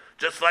bayala,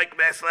 just like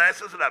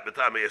mesles is not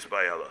mitames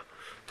bayala.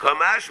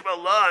 Kamash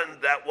Malan,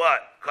 that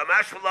what?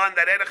 Kamash Malan,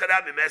 that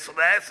Edechadabi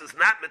Mesles is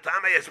not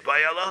Mitameis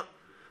Bayala,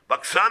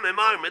 but Ksamim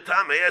are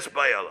Mitameis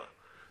Bayala.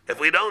 If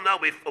we don't know,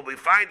 we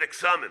find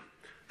Ksamim,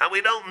 and we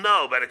don't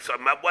know about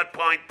Ksamim, at what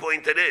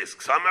point it is.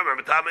 Ksamim are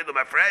Mitamei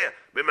L'Mafreya.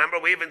 Remember,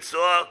 we even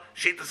saw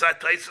Shitas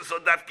HaTaisus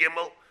on Daf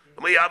Gimel,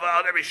 And we have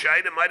other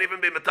Rishayim, it might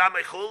even be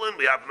Matamei Chulin.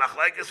 We have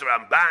Machlekes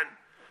Ramban.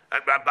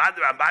 And the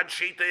Ramban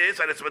Shita is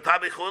that it's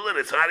Matamei Chulin.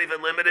 It's not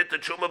even limited to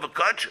Truma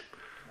V'Kachim.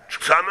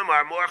 Samim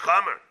are more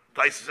Chamer.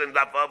 Taisus and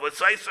Dafav with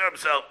Seiser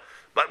himself.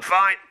 But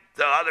fine,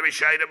 the other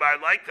Rishayim are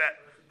like that.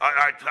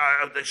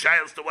 Are the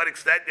Shayels to what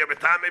extent they're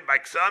Matamei by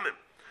Ksamim.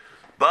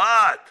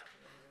 But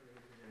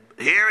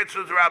here it's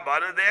with the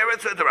Rabbanan, there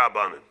it's with the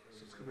Rabbanan. So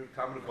it's going to be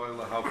Talmud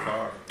Boiler, how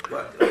far?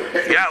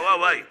 Yeah, well,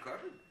 wait.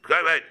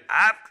 Wait.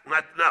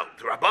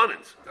 The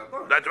Rabbanans.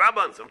 Not the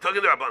Rabbans. I'm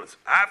talking the Rabbanans.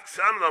 Af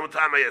Ksam lo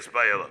Matamei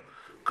Esbayela.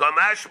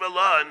 Kamash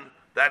Malon,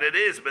 that it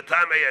is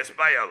Matamei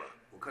Esbayela.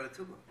 What kind of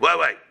tumor?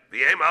 Wait.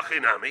 V'yem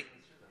Achinami.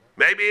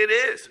 Maybe it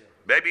is.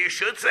 Maybe you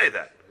should say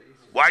that.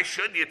 Why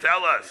should you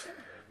tell us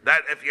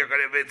that if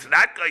it's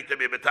not going to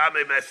be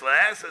Matamei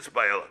Meslas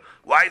Esbayela,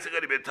 why is it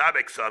going to be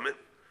Matamei Ksamim?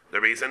 The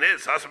reason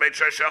is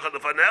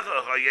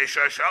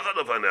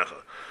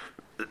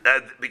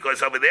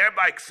because over there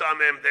by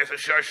Ksamim, there's a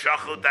shar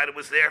shachut that it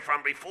was there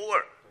from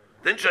before.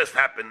 Didn't just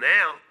happen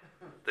now.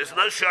 There's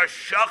no shar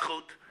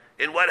shachut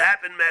in what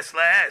happened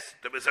Meslas.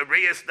 There was a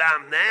riyas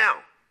dam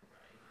now.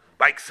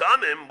 By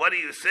Ksamim, what do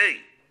you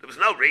see? There was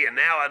no riyah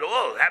now at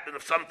all. It happened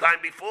some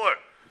time before.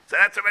 So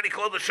that's already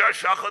called the shar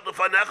shachut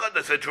lefanecha.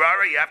 There's a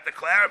drara you have to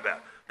clear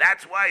about.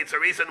 That's why it's a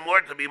reason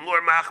more to be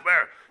more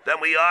machmer than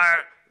we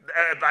are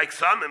by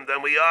Ksamim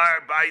than we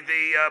are by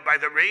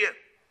the riyah.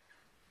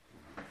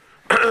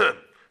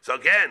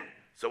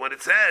 So when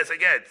it says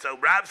again, so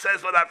Rav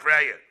says lo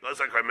nafreya, goes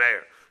like our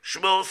mayor.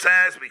 Shmuel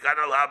says we can't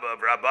haba of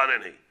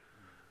Rabbanani.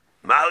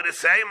 Mahu the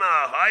same.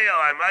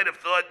 I might have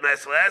thought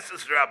mesles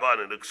is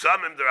Rabbanan,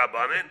 Ksamim the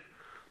Rabbanan.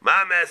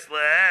 Ma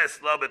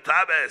mesles lo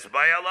betabes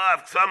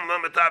bayala, Ksamim lo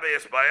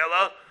betabes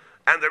bayala,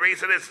 and the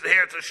reason is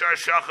here it's a shar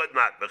shachot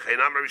not.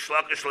 B'cheinam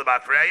rishlakish lo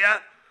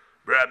nafreya.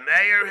 Rav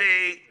Meir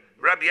he.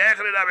 Rabbi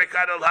Yechanan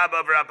Mikadol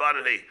Haba of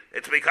Rabbanan.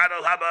 It's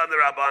Mikadol Haba on the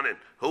Rabbanan.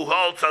 Who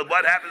holds, so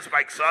what happens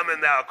by Ksamim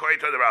now, according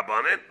to the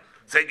Rabbanan?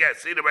 Say, yes,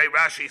 see the way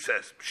Rashi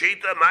says.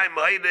 Pshita my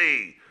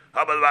moidi.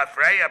 Haba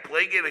Vafreya,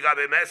 pligi, the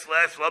Gabi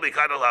Mesles, lo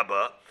Mikadol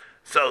Haba.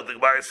 So the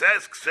Gemara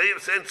says,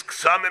 since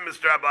Ksamim is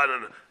the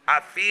Rabbanan,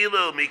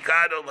 Afilu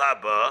Mikadol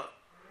Haba,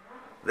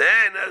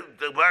 then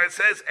the Gemara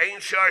says, Ein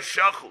Shar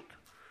Shachut.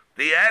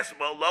 The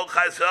Esmo lo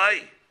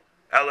Chazai,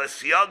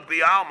 Elas Yog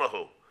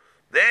Bialmahu.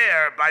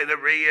 There, by the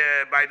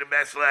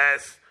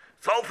Mesles,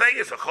 the whole thing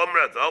is a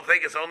chumrah. The whole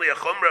thing is only a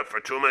chumrah for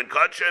Truma and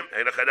Kachim,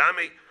 and a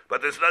Chadami,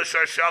 but there's no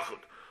shar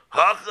shachut.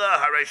 Hacha,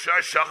 hare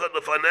shar shachut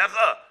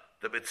lefanecha,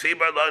 the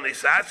betzibar lo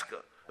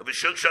nisaska,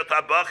 v'shuk shot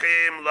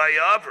habachim la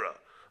yavra,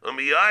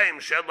 umiyayim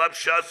shed lav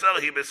shasel,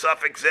 he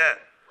besafik zeh.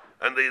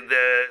 And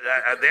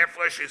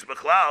therefore she's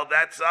bechlal,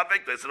 that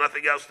suffix, there's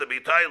nothing else to be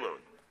tailun.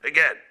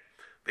 Again,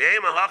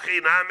 v'yema hachi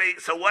nami,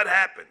 so what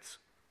happens?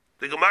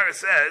 The Gemara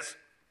says,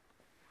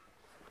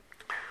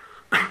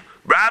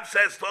 Rav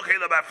says,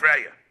 Tochel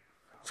Bafreya.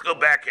 Let's go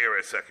back here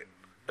a second.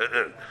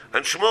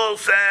 And Shmuel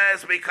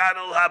says,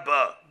 Mikadol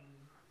Haba.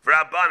 For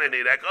Rabbanan,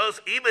 that goes,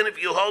 even if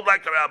you hold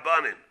like the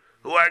Rabbanan,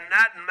 who are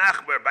not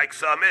machmer by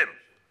Ksamim.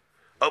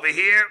 Over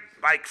here,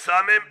 by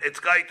Ksamim, it's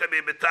going to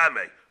be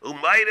Betame.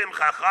 Umaydim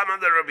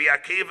Chachamim, the Rabbi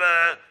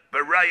Akiva,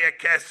 Beraya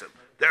Kesem.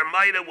 They're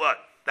Maida what?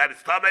 That is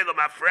Tamei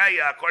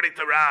L'Mafreya, according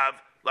to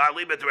Rav,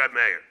 La'alibet Reb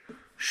Meir.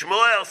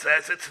 Shmuel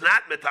says, it's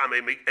not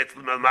Metame, it's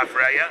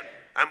L'Mafreya.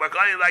 And we're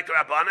going like the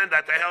Rabbanan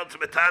that they held to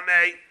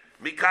Metame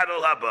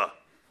Mikadol Haba.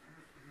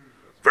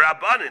 For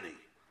Rabbanani,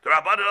 the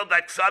Rabbanan held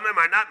that Ksamim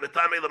are not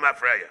Metame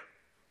L'Mafreya.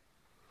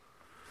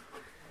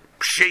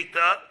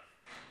 Pshita,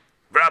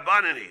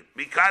 Rabbanani,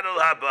 Mikadol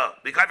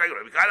Haba.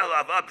 Mikadol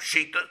Haba,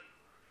 Pshita.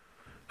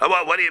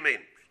 What do you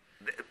mean?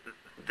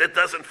 That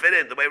doesn't fit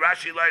in. The way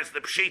Rashi learns the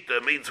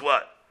Pshita means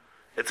what?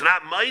 It's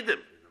not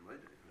Maidim.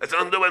 It's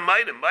not doing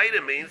Maidim.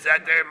 Maidim means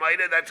that they're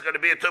Maidim, that's going to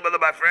be a Tumah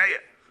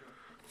L'Mafreya.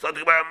 So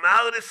the Gemara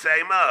Mal the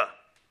same.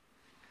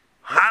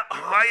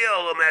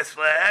 Hayol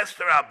Mesles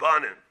to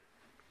Rabbanan,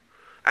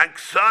 and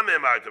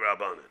Ksamim are to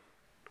Rabbanan.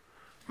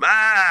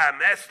 Ma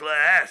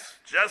Mesles,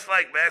 just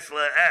like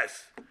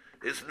Mesles,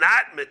 is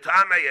not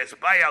Mitame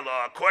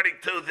Esbayala according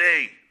to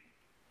the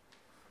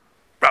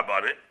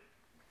Rabbanan.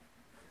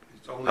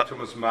 It's only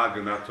Tumas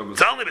Maga, not Tumas.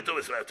 It's only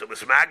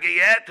Tumas Maga,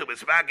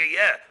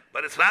 yeah.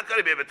 But it's not going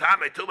to be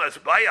Mitame Tumas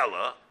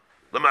Bayala,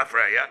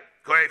 L'Mafreya.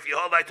 If you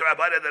hold like to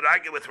Rabbanan, then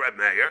argue with Reb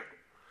Meir.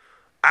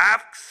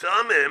 Af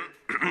Ksamim,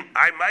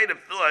 I might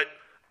have thought,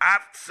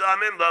 Af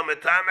Ksamim lo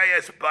Mitame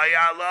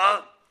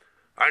Esbayala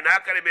are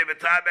not going to be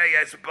Mitame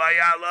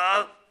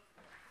Esbayala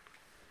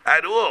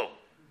at all.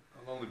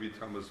 It'll only be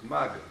Tumas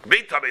Maga.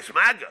 Be Tumas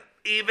Maga.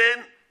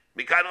 Even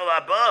Mikadol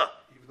Haba.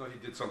 Even though he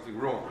did something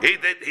wrong. He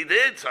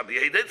did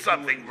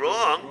something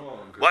wrong.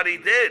 What he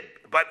did.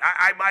 But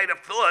I might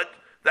have thought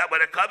that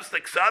when it comes to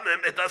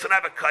Ksamim, it doesn't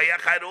have a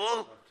Kayach at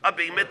all. A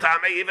be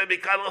Mitame, even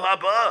Mikadol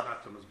Haba.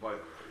 Not Tumas Bayal.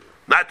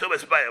 Not to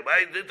Misbayel.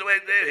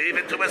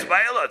 Even to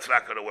Misbayel, it's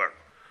not going to work.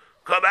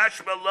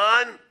 Kamash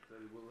Malan,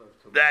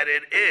 that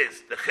it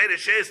is. The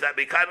Chiddush is that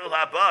Mikadol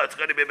Haba, it's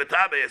going to be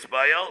Metabe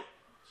Isbayel.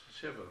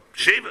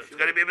 Shiva. It's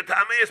going to be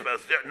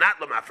Batami, not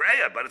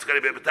Lamafreya, but it's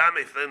going to be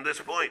Batami from this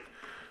point.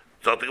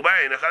 So to go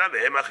and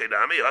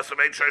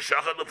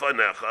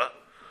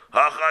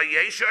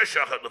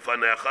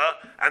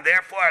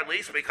therefore, at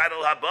least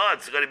Mikadol Haba,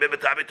 it's going to be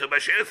Batami to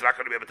Bashir. It's not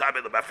going to be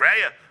Batami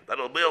Lamafreya, but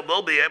it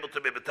will be able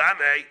to be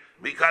Batami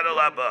Mikadol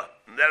Haba.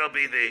 And that'll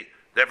be the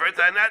difference.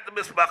 And that the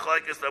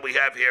mismachlekes that we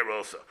have here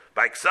also.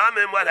 By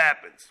Ksamim, what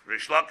happens?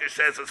 Rish Lakish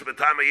says it's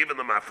Batami even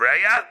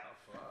Lamafreya,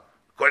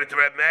 according to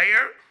Reb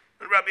Meir.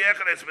 Rabbi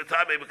Echad is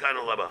Batami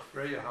Mikadol Haba.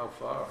 Freya, how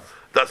far?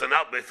 Doesn't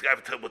help. It's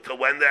to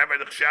whenever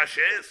the Chash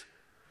is.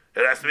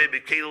 It has to be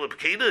B'Kida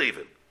L'B'Kida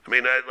even. I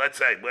mean, let's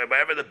say,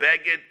 wherever the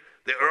Beged,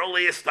 the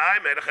earliest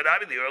time,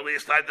 the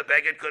earliest time the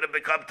Beged could have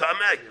become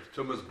Tameh.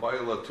 Tumas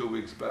Baila 2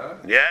 weeks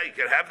back? Yeah, you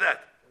can have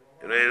that.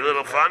 You know, a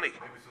little funny.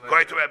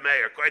 According to Reb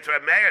Meir,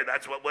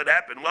 that's what would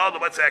happen. Well,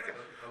 1 second.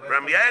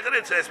 From Yechid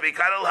it says,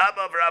 Mikadol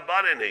Haba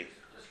V'Rabbanani.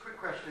 Just a quick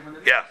question. When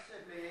the Yeah.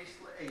 said Me'ez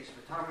Le'ez,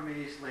 Batami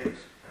Me'ez Le'ez,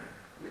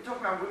 we're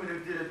talking about women who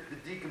did the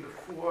deacon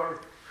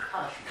before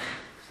Tashma.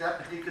 So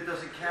that Bedika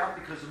doesn't count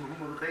because of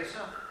Mahumah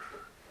L'Besa?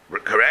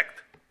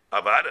 Correct?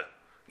 Avada.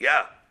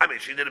 Yeah. I mean,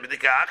 she did a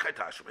B'dika Achar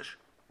Tashmish.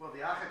 Well,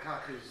 the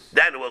Achakach is...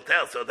 Then it will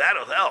tell. So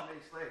that'll help.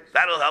 Me'ez Le'ez.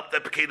 That'll help the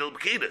Pekida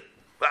L'Pekida.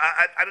 But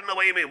I don't know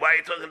what you mean. Why are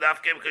you talking to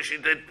Afghan? Because she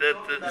did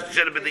she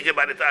should have been thinking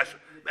about the Tashmish.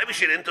 Maybe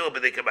she didn't do a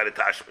B'dika by the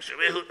Tashmish.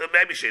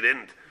 Maybe she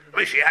didn't. I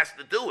mean, she has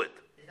to do it.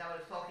 Is that what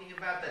it's talking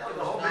about? That The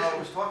there whole was mission no...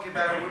 was talking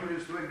about a woman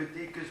who's doing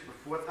Bedikas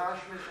before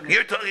Tashmish.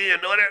 You're talking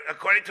in order,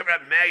 according to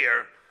Reb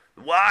Meir,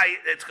 why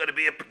it's going to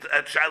be a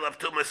child of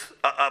Tumas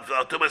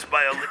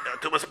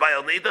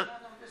Bayal Nidah? No, I'm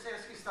just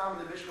asking Stam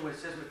in the Mishnah where it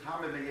says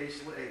Matame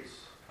Me'ez Le'ez.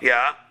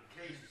 Yeah,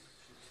 Okay,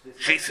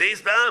 she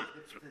sees them.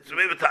 So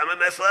maybe time and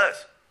less.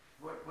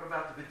 What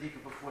about the Bedika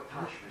before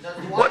Tashmish? That's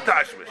What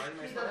why- Tashmish?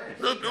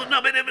 No,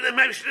 but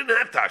maybe she didn't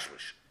have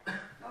Tashmish. No,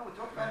 we're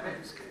talking about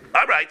Me'ez.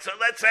 All right, so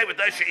let's say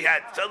she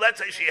had. So let's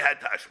say she had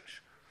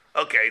Tashmish.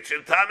 Okay, it's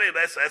Matami.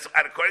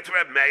 And according to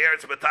Reb Meir,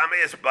 it's Matami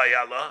is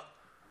Bayala.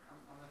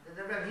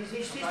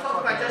 He's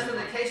talking about just in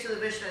the case of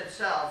the Mishnah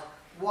itself.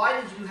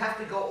 Why did you have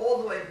to go all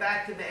the way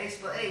back to Me'ez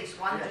Le'ez?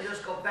 Why didn't you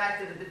just go back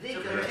to the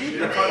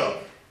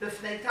Bedika?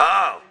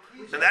 Oh,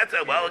 so that's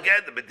it. Well,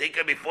 again, the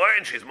Bedika before,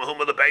 and she's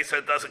Mahumah the Beisa,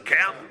 it doesn't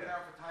count.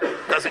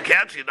 Doesn't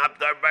count. She's not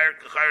Darbar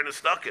Kachar and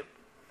Stuckin.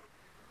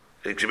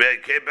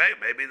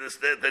 Maybe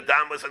the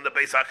dam was in the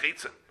Beis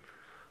Achitzin.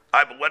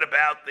 But what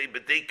about the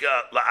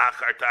Bedika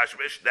La'achar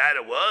Tashmish? That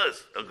it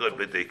was a good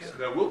Bedika.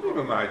 There will be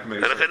Mamait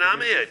Mesa.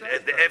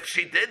 If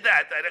she did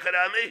that,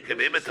 it could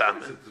be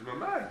Matami. It's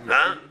Mamait.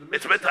 Huh?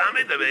 It's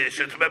Matami.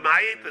 It's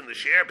Mamayit and the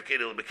share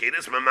Bekida Bekida.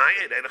 It's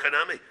Mamayit.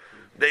 Edechanami.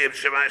 The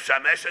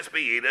Shameshes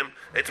Beyidim.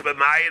 It's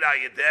Mamayit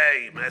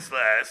Ayadei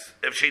Meslas.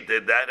 If she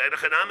did that,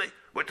 Edechanami.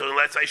 We're talking.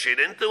 Let's say she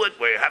didn't do it.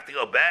 Where you have to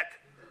go back.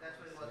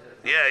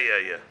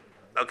 Yeah.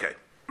 Okay.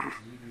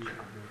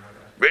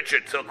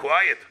 Richard, so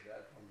quiet.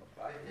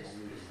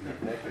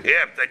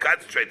 Yeah, if they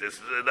concentrate, this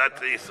is not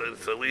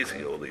so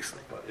easy, all these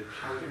things.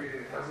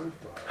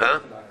 Huh?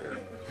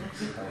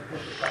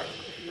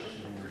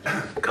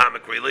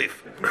 Comic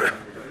relief.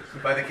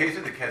 By the case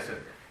of the Kesed,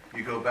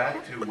 you go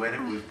back to when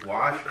it was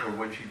washed or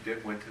when she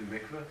went to the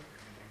mikveh?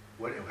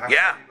 How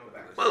Yeah. do you go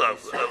back? Well, it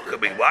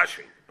could be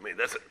washing. I mean,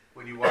 that's it.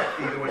 When you wash,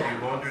 either when you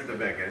laundered the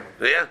beggar.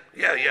 Yeah.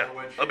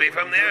 I'll be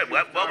from there.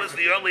 What was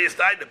the earliest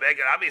time the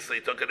beggar? Obviously,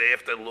 took it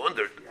after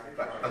laundered.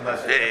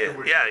 Unless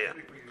Yeah.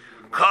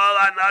 Kol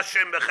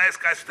anashim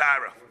b'cheskas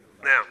tara.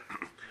 Now,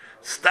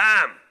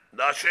 stam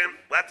nashim.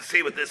 We'll have to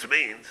see what this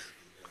means.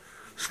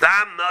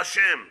 Stam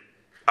nashim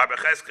are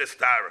b'cheskas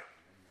tara.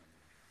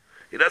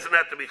 He doesn't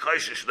have to be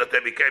chayshish that they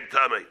became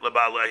tamei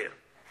lebaleya.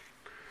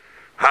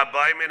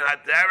 Habayim min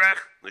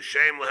haderech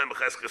l'shem lehem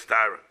b'cheskas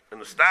tara. In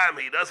the stam,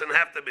 he doesn't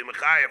have to be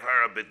mechayev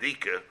her a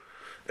bedika.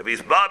 If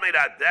he's ba'mid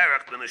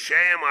haderech, then the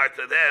shem are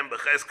to them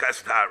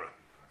b'cheskas tara.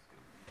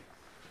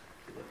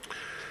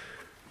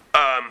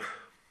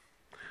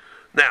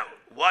 Now,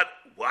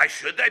 why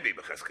should they be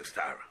b'cheskas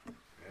tara?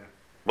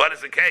 What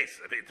is the case?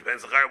 I mean, it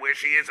depends on her where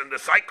she is in the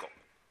cycle.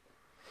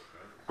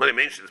 What do you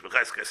mean she's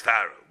b'cheskas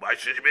tara? Why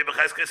should she be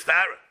b'cheskas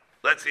tara?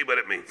 Let's see what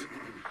it means.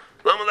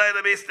 What's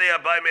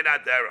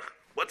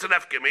an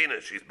efkamina?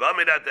 She's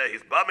b'mid haderech.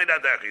 He's b'mid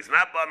haderech. He's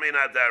not b'mid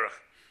haderech.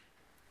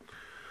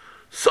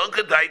 So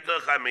kedaita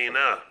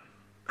chamina.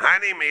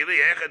 Hani mili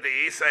echad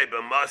deisay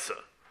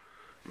b'masa.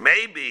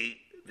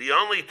 Maybe the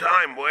only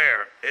time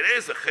where it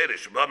is a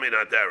chiddush b'mid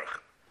haderech.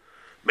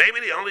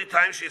 Maybe the only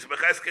time she's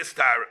b'cheskes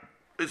tara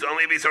is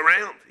only if he's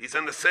around. He's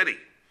in the city.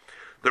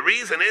 The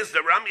reason is the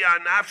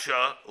Ramya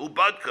Nafsha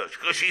Ubadkush,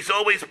 because she's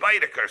always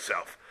biting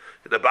herself.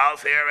 The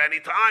Baal's here any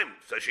time,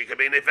 so she can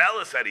be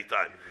Nivelis any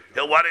time.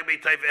 He'll be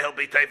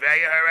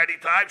Teveya her any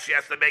time. She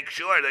has to make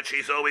sure that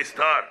she's always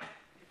tar.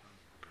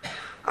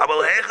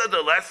 Abulhecha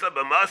de Lesa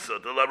B'masa,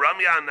 de La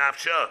Ramya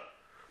Nafsha.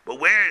 But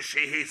where is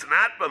she? He's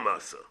not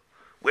B'masa.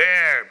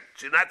 Where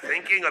she's not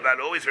thinking about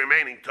always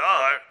remaining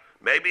tar.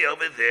 Maybe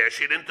over there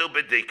she didn't do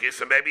bedikis,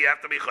 so maybe you have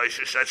to be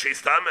choishish that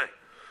she's tameh.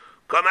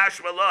 Kamash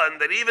Malan,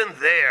 that even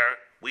there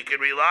we can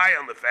rely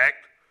on the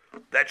fact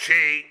that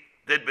she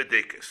did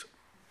bedikas.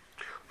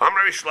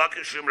 Amar Rish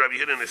Lakish Rabbi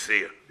Yehuda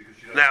Nasiya.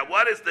 Now,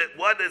 what's the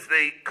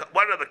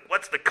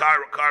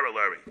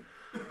corollary,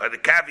 or the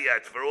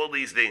caveats for all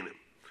these dinim?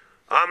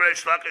 Amar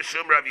Rish Lakish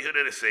Rabbi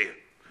Yehuda Nasiya.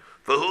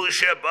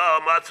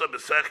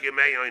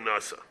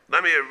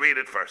 Let me read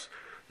it first.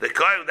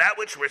 That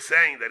which we're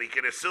saying, that he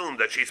can assume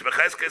that she's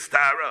Becheskes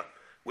Tara,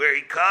 where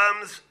he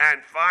comes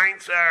and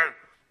finds her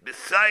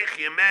B'Saich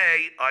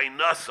Yemei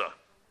Aynasa.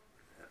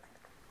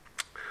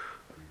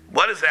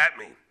 What does that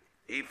mean?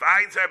 He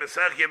finds her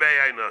B'Saich Yemei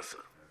Aynasa.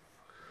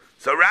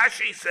 So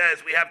Rashi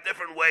says we have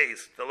different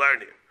ways to learn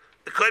here.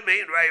 It could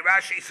mean, right?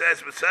 Rashi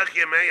says B'Saich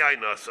Yemei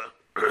Aynasa.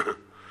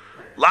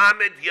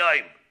 Lamed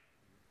Yaim.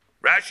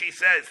 Rashi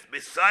says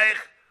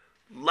B'Saich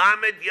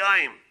Lamed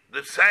Yaim.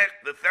 The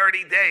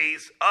 30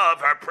 days of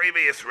her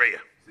previous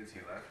Riyah. Since he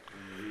left from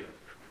the Riyah.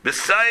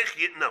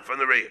 B'Saich, no, from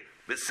the Riyah.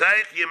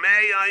 B'Saich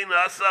Yemei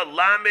Aynasa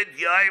Lamed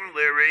Yaim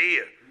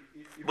L'Riyah.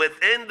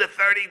 Within the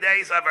 30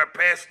 days of her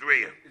past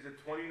Riyah. Is it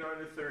 29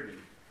 or 30?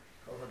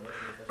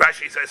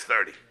 Rashi says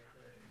 30.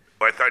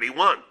 Or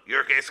 31.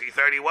 You're asking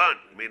 31.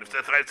 I mean,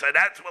 so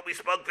that's what we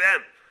spoke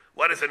then.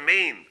 What does it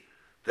mean?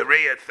 The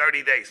Riyah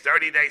 30 days.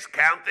 30 days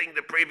counting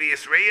the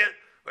previous Riyah?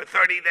 Or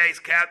 30 days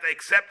count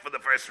except for the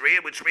first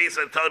Riyah, which means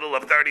a total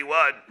of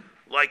 31,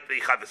 like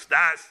the Chavis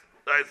Das,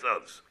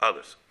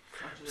 others.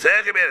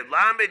 Second minute,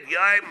 Lamed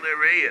Yaim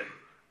L'Riyah,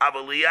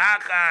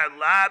 Avaliyacha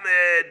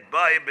Lamed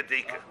Bayim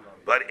B'Dika.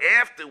 But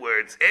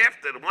afterwards,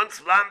 once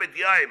Lamed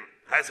Yaim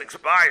has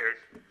expired,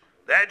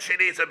 then she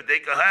needs a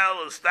B'Dika.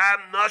 Hell,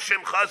 Stam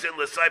Nashim Chazin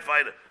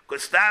L'Sayfaina.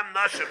 Because Stam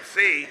Nashim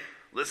see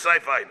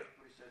L'Sayfaina.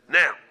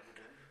 Now,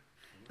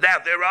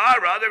 there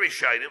are other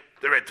Rishayim,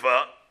 the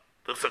Ritva,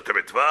 looks like the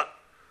Ritva,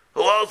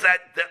 who holds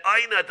that the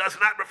Aina does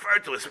not refer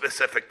to a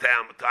specific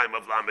time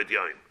of Lamed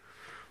Yaim.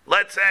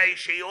 Let's say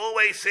she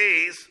always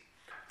sees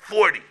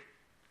 40,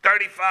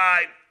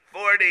 35,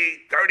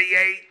 40,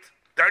 38,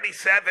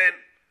 37,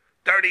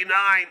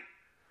 39,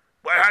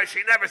 where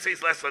she never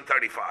sees less than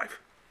 35.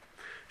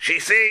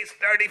 She sees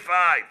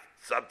 35.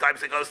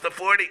 Sometimes it goes to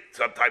 40,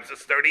 sometimes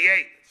it's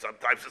 38,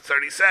 sometimes it's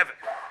 37.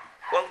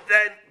 Well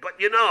then,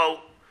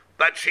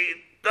 but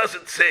she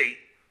doesn't see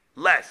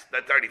less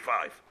than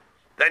 35.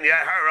 Then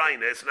her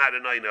Aina is not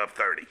an Aina of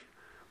 30.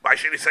 Why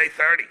should he say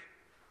 30?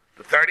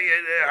 The 30,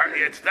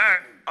 it's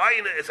there.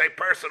 Aina is a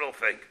personal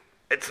thing.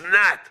 It's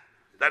not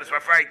that it's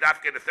referring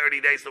to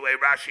 30 days the way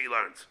Rashi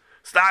learns.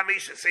 Stam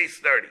Isha sees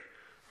 30.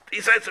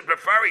 He says it's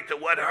referring to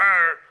what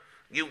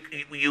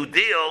you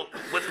deal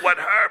with what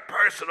her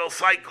personal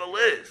cycle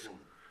is.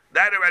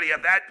 That already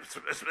have that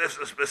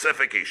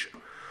specific issue.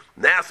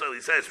 Now, so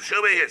he says,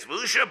 there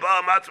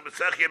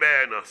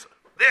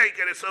you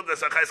can assume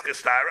there's a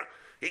Cheskes Tara.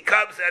 He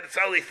comes and it's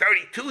only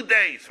 32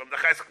 days from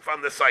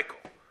the cycle,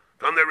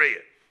 from the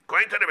Riyah.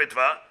 According to the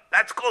Ritva,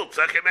 that's called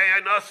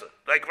Tzachimei Einasa.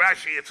 Like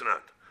Rashi, it's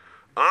not.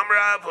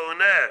 Amra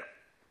Avuneh.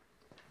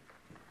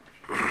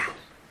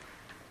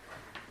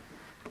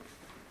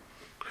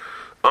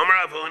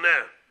 Amra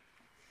Avuneh.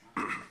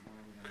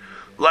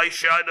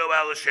 Laishano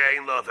al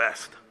Shein Lo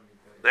Vest.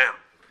 Now,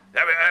 I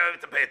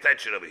have to pay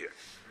attention over here.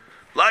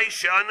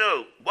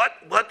 Laishano.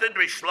 What did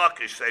Rish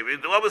Lakish say?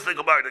 What was the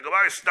Gemara? The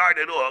Gemara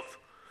started off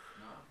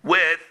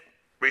with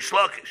Rish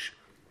Lakish.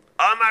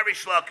 Amar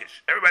Rish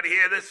Lakish. Everybody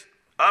hear this?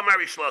 Amar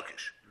Rish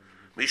Lakish.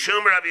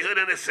 Mishum Rabbi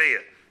Yehuda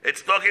Nasiya.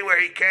 It's talking where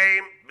he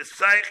came,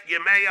 B'Saich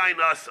Yemei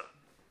Aynasa.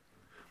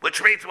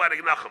 Which means what?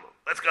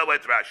 Let's go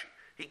with Rashi.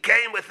 He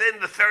came within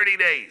the 30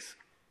 days.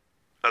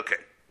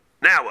 Okay.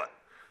 Now what?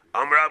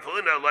 Amar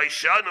Avuna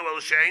Laishanu El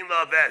Shein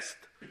La Vest.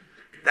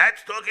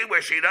 That's talking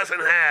where she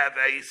doesn't have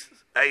a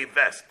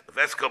vest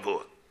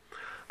kavua.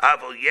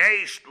 Avol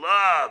Yesh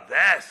La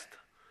Vest.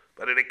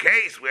 But in a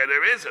case where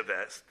there is a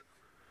vest,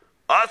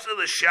 also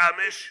the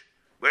shamish,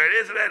 where it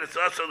is a vest, it's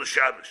also the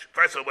shamish.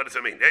 First of all, what does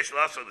it mean? Yesh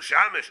also the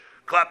shamish,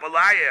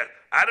 klapalaya,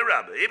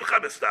 adarabba, ibcha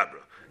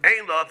bestabra.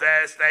 Ain't la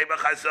vest, eba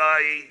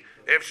chazai.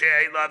 If she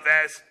ain't la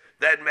vest,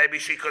 then maybe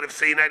she could have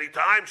seen any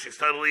time. She's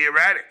totally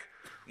erratic.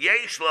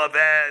 Yesh la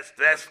vest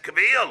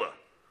kaviyala.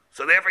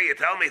 So therefore, you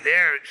tell me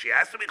there she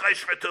has to be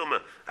chaysh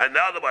fatuma, and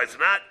otherwise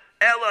not.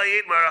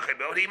 Elayid marachim.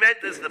 What he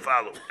meant is the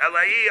following: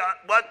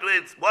 Elayid, what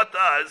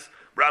does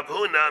Rav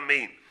Huna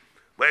mean?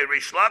 When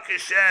Rish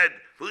Lakish said,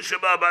 now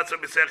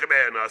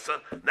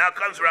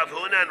comes Rav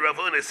Huna, and Rav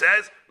Huna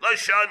says, Lo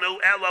shanu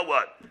ela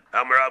what?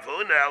 Amar Rav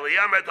Huna,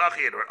 Eliyamar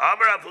tachid.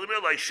 Amar Rav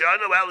Huna, Lo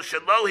shanu ela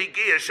shelo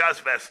higiya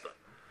shas vesta.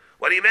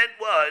 What he meant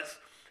was,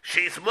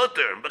 she's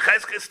mutter,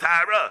 b'cheskes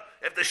tara,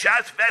 if the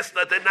shas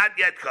vesta did not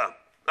yet come.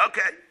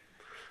 Okay.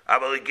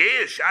 Aval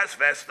higiya shas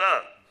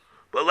vesta.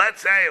 But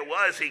let's say it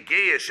was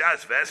higiya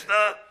shas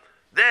vesta,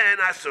 then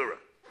asura.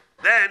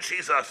 Then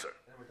she's asur.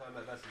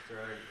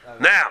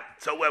 Now,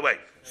 so wait.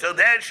 So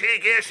then she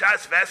gives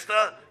Shas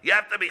Vesta, you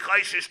have to be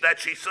chayshish that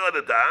she saw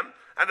the dam,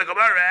 and the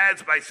Gemara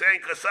adds by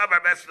saying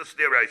Kasavar Vestas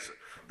Deraisa.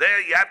 There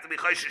you have to be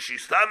chayshish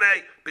she's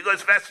tamei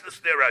because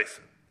Vestas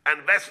Deraisa.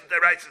 And Vestas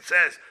Deraisa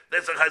says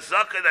there's a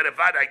chazaka that if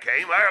I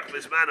came,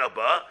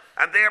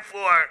 and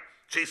therefore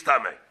she's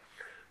tamei.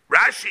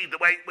 Rashi,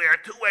 we are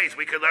two ways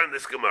we can learn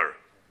this Gemara.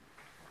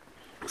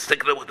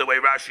 Stick with the way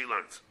Rashi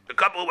learns. A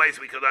couple of ways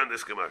we could learn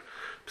this Gemara.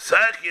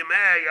 Psach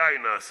Yemei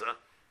Yayin Nasa.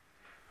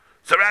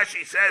 So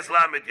Rashi says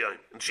Lamed Yayin,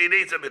 and she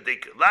needs a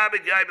bedika.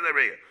 Lamed Yayin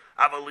b'lereya.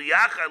 Aval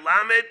liyacha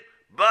Lamed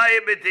by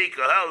a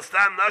bedika. Hel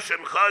stam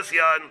nashim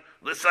chazyan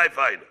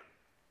l'sayfayna.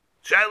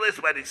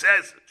 Shaila when he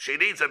says she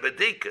needs a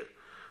bedika.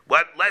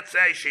 What? Let's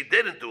say she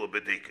didn't do a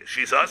bedika.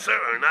 She's usher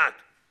or not?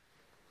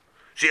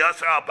 She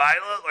usher al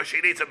baila or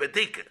she needs a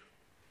bedika.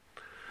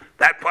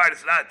 That part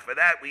is not. For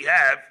that we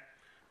have.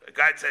 A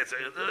guy says to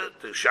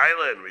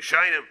Shaila and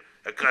Rishayim,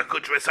 a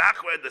Kuchres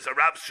Achred, there's a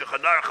Rav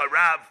Shechanarach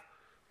Rav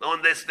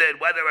on this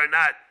did whether or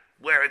not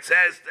where it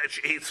says that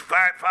he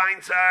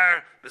finds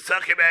her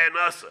B'Sachim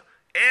Nasa.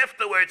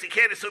 Afterwards, he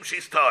can't assume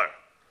she's tar.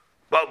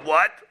 But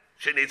what?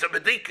 She needs a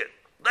bedika.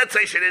 Let's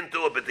say she didn't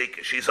do a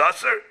bedika. She's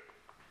usher.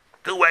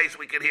 Two ways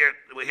we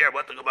hear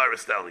what the Gemara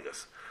is telling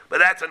us. But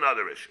that's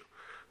another issue.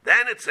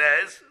 Then it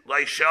says,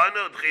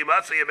 Laishanu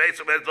D'chimatsa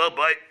Yemetzum Ezlo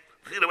B'ay.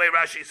 Look at the way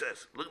Rashi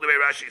says. Look at the way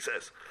Rashi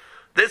says.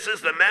 This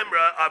is the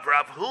memra of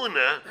Rav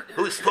Huna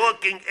who's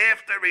talking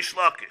after Rish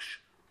Lakish.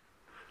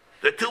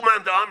 The two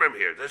man d'amrim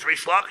here. There's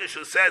Rish Lakish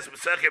who says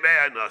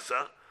B'Sechimei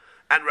Nasa,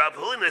 and Rav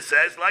Huna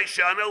says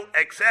Laishanu,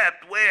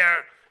 except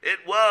where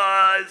it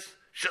was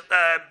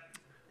Shalai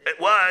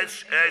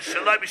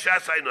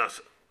B'Shas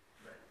Nasa,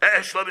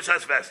 Shalai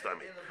B'Shas Vesta.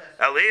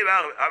 I mean,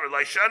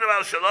 Laishanu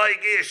al Shalai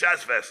Gi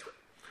Shas Vesta.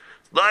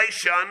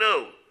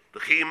 Laishanu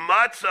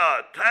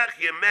D'chimatza Tach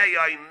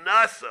Yemei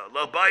Nasa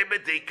Lo Bay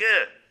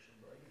B'Dikeh.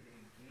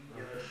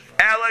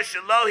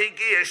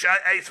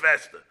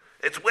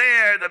 It's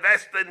where the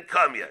vest didn't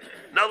come yet.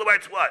 In other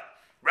words, what?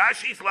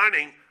 Rashi's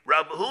learning,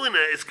 Rav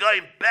Huna is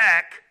going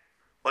back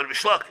on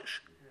Rish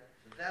Lakish.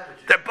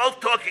 They're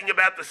both talking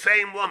about the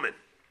same woman.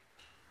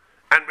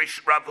 And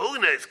Rav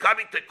Huna is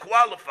coming to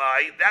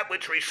qualify that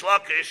which Rish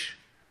Lakish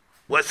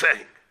was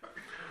saying.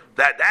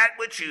 That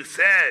which you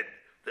said,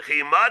 the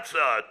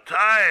chimatza,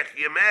 taich,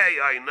 yemei,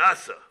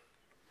 aynasa,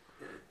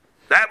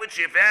 that which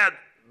you've had,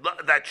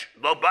 that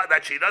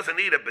she doesn't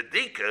need a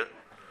bedika,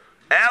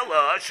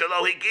 ella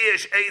shelo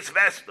higish eis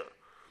vesta.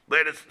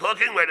 Where it's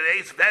talking where the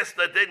eis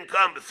vesta didn't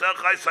come,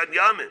 b'sachai san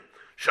yamin,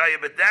 shaya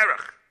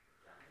b'derech,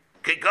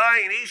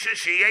 kigayin isha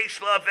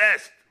sheyesh la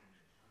vest,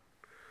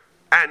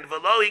 and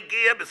v'lo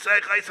higia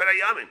b'sachai san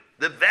yamin.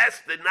 The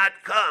vest did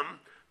not come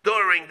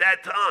during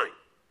that time.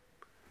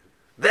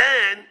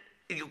 Then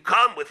you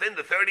come within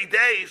the 30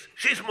 days,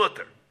 she's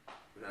mutter.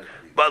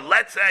 But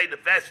let's say the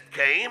vest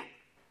came.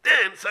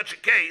 Then, such a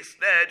case,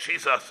 then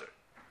she's usher.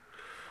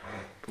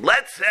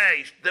 Let's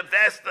say the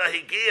Vesta,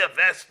 Higia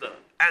Vesta,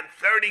 and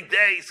 30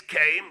 days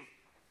came.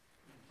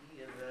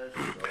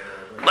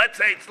 Let's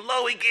say it's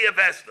low Higia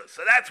Vesta.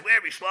 So that's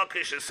where Rish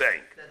Lakish is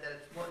saying.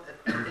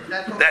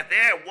 That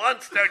there,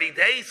 once 30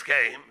 days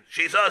came,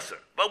 she's usher.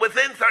 But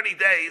within 30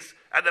 days,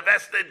 and the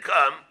Vesta didn't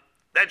come,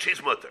 then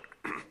she's mutter.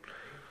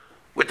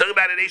 We're talking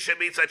about an Isha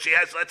means that she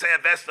has, let's say, a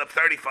Vesta of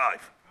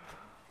 35.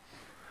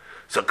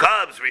 So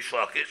comes Rish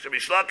Lakish, and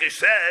Rish Lakish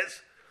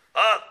says,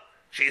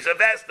 she's a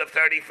vest of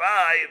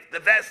 35, the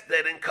vest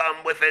didn't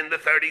come within the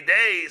 30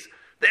 days,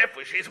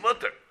 therefore she's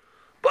mutter.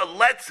 But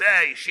let's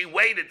say she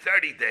waited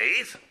 30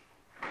 days,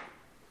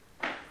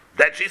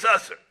 then she's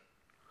usher.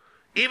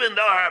 Even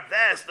though her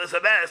vest is a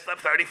vest of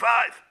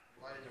 35.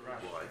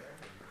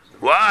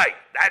 Why?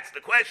 That's the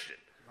question.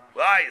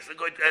 Why?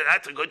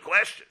 That's a good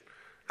question.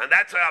 And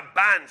that's our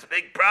Ban's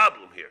big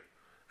problem here.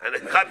 And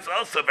it comes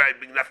also very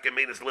big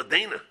nafkaminas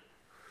ladina.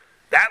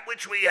 That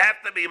which we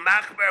have to be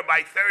machmer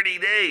by 30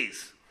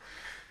 days.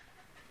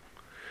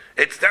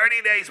 It's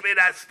 30 days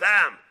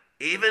midastam.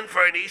 Even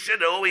for an Isha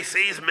that always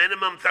sees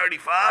minimum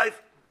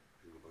 35.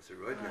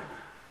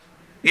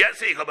 Yes,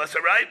 he comes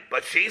right,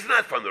 but she's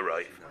not from the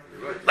right.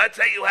 Let's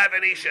say you have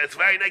an Isha, it's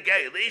very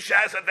negay. The Isha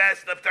has a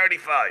vest of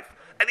 35.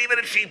 And even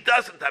if she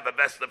doesn't have a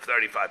vest of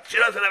 35, she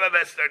doesn't have a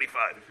vest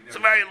 35. It's a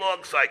very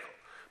long cycle.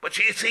 But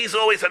she sees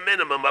always a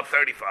minimum of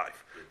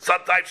 35.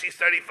 Sometimes she's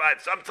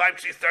 35, sometimes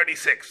she's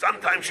 36,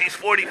 sometimes she's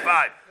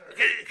 45.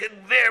 It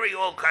can vary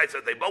all kinds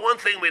of things. But one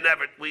thing we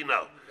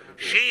know.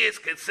 She is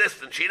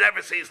consistent. She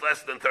never sees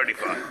less than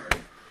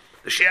 35.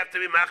 Does she have to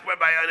be machmer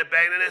by Ana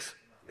Bainanis?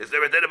 Is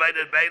there a din of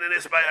Ana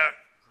Bainanis by her?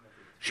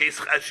 She's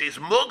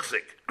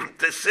mugzik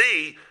to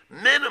see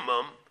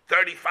minimum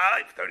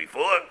 35,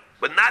 34,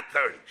 but not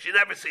 30. She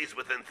never sees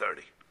within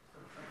 30.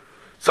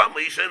 Some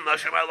Isha and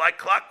Nashim are like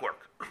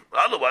clockwork.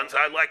 Other ones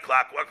are like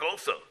clockwork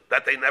also,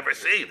 that they never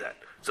see that.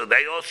 So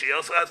she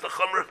also has the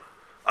chumrah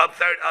of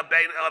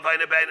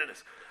Ana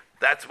Bainanis.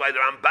 That's why the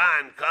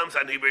Ramban comes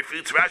and he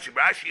refutes Rashi.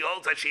 Rashi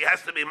holds that she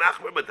has to be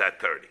machmer with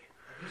that 30.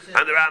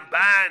 And the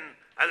Ramban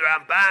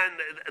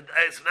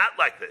is not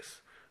like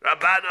this.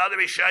 Ramban and other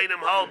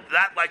Rishonim hold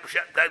not like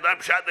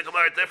Pshat the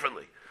Gemara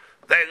differently.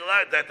 They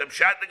learn that the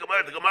Pshat the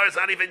Gemara is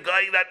not even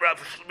going that Rav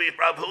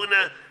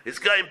Huna is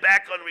going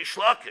back on Rish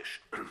Lakish.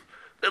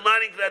 They're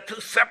learning that two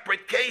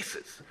separate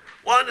cases.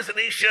 One is an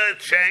Isha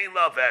Shein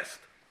La Vest.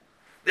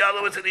 The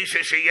other one's an Isha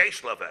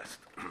Sheyesh La Vest.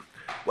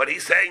 What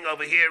he's saying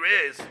over here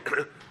is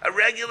a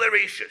regular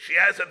Isha. She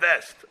has a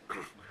vest.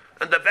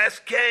 And the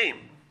vest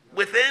came.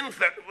 within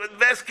when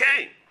vest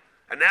came,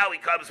 and now he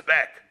comes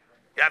back.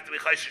 You have to be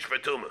chayshish for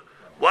tuma.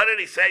 What did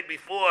he say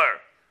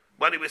before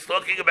when he was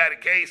talking about a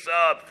case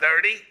of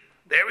 30?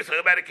 There was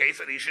talking about a case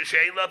of isha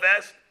shein la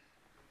vest.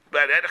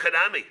 But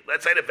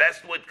let's say the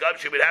vest would come,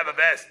 she would have a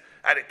vest,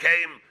 and it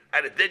came,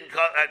 and it didn't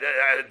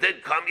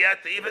come yet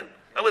even.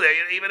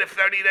 Even if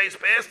 30 days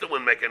passed, it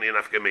wouldn't make any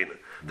enough gemina.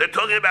 They're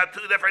talking about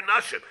two different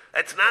nashim.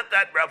 It's not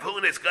that Rav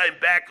Huna is going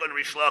back on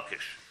Rish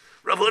Lakish.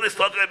 Rav Huna is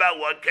talking about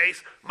one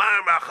case.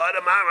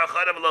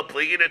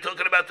 They're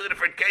talking about two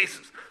different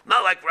cases.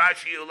 Not like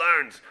Rashi who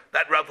learns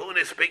that Rav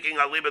Huna is speaking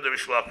on Liba the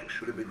Rish Lakish.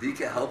 Would a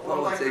Bedika help her?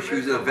 Let's say she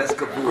was a vest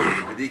kabul.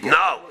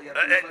 No,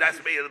 it has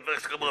to be a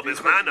vest kabul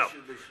bismano.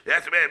 It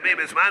has to be a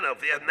bismano.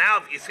 Now,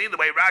 if you see the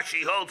way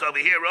Rashi holds over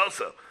here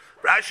also,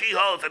 Rashi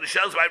holds, and it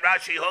shows why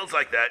Rashi holds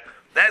like that.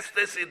 That's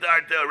this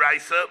idar de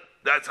raisa.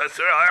 That's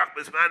hasur harach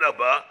bismano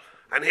ba.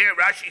 And here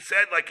Rashi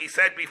said, like he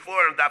said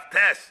before in Daf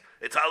Tes,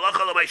 it's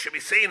halacha l'may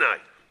Sinai.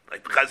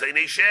 Like the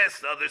Chazani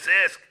Shes, others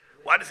ask,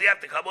 why does he have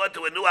to come on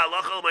to a new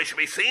halacha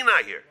l'may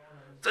Sinai here?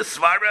 It's a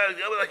svara,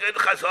 like in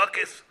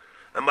Chazakis.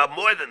 And but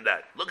more than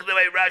that, look at the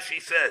way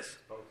Rashi says.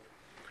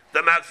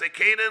 The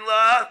Machzekinin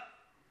law,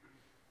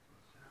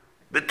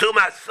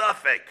 b'tuma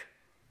safek.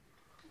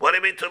 What do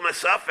you mean tuma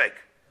safek?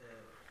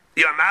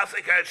 Your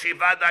Machzekah she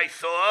vadai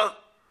saw,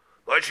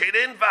 or she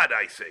didn't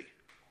vadai see.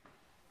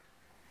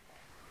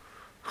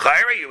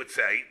 Chayra, you would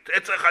say,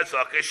 it's a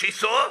chazaka, she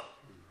saw.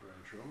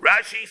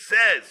 Rashi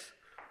says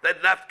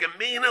that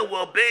nafkamina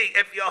will be,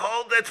 if you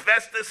hold that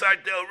vestis are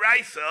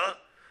deoraisa,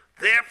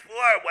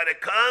 therefore, when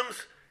it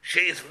comes,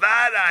 she's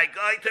vadai,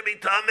 going to be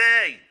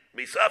tamei,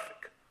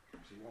 misafik.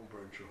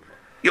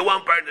 You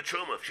won't burn the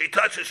truma. If she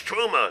touches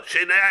truma,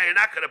 you're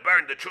not going to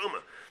burn the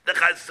truma. The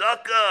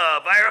chazaka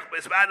of Eirach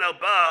Bismano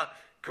Ba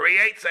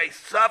creates a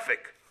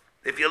suffix.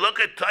 If you look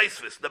at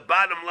Taisvis, the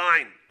bottom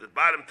line, the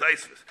bottom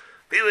Taisvis,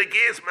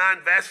 Piligis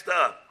man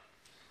vesta,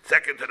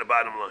 second to the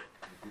bottom line.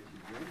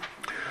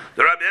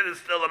 The Rabbi is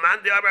still a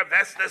man diabra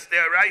vestas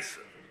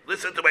deoraisa.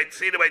 Listen to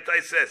see the way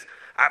Tais says.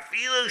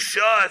 Afilu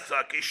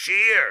shasa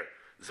kishir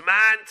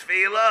zman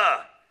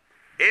tefila.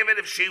 Even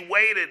if she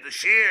waited the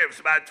shir of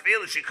zman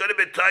tefila, she could have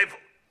been teifel.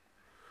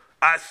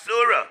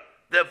 Asura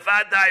the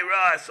vadai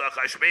ra sa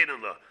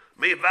chashbeinula.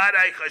 Mi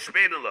vadai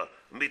chashbeinula.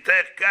 Mi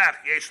tech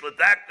kach yesh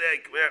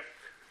ladaktek.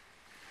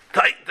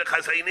 The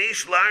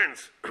Chazanish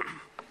learns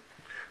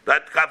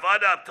that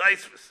kavada of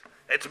Taisvis,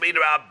 it's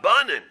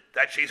midrabanan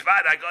that she's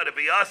vadai going to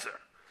be usher.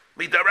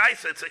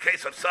 Midaraisa, it's a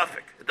case of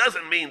suffix. It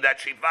doesn't mean that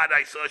she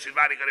vadai saw she's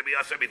vadai going to be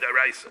usher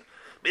midaraisa.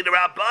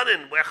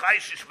 Midrabanan where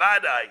chayshish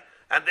vadai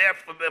and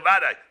therefore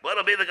vadai.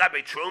 What'll be the guy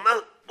by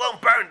truma? Won't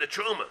burn the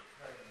truma.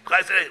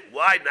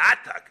 Why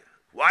not taka?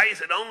 Why is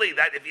it only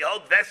that if you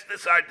hold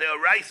vestis are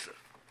deoraisa?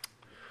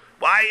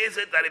 Why is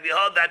it that if you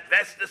hold that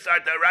vestis are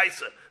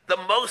deoraisa, the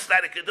most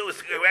that it can do is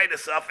to create a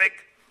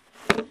suffix?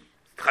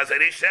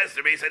 Chazanish says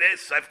the reason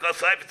is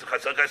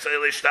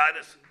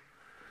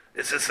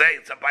it's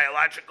a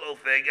biological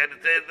thing, and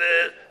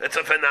it's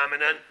a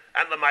phenomenon,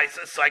 and the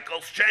Maisa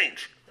cycles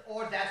change.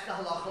 Or that's the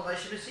halacha of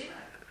Moshe Sinai.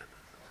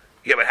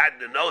 Yeah, but how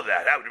did you know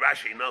that? How would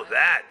Rashi know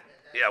that?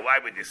 Yeah, why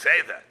would you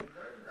say that?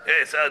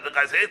 Yeah, so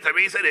the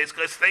reason is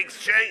because things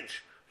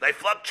change. They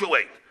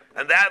fluctuate.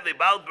 And that the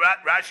Baal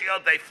Rashi,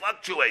 they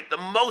fluctuate. The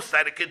most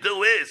that it can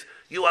do is,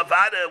 you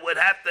avada would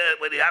have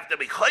to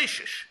be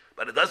choishish,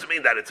 but it doesn't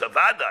mean that it's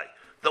avadai.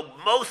 The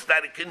most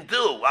that it can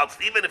do,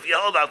 even if you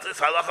hold out this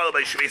halacha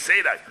by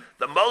Shvisedai,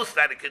 the most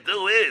that it can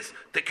do is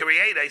to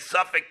create a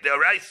suffix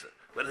deraisa,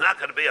 but it's not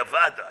going to be a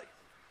vadai.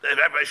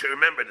 Everybody should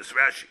remember this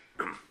Rashi.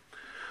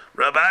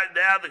 Rabbi,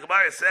 now the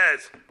Gemara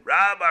says, even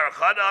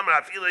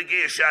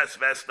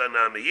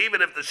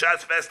if the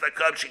shas vesta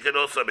comes, she can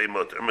also be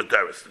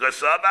muteris. Because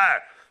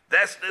sabar,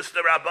 vestis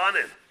the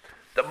rabbanin.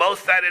 The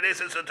most that it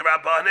is a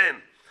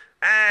rabbanin,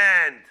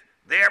 and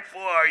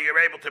therefore you're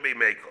able to be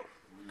mekel.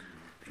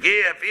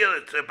 Yeah, feel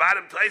it. The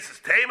bottom place is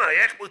tema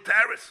yech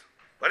muteris.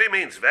 What do you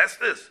mean,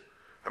 vestis?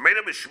 I made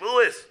him a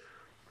shvuis.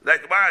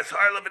 Like Gemara is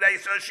har levenei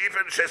so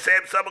shifin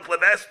shesem sabuk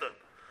levesta.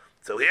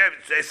 So here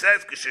it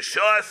says,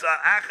 "K'sheshos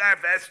achar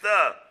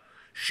vesta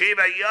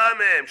shiva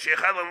yamim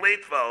shechalon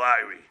litva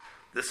lari."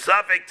 The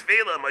suffix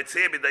tefillah might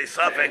see the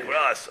suffix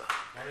rasa.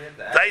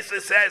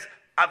 Taisa says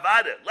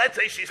avada. Let's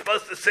say she's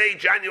supposed to say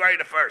January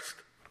the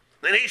 1st,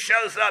 then he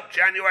shows up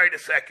January the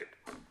 2nd.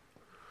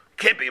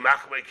 Can't be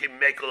machmir, can't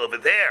be mekel over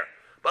there.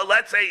 But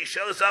let's say he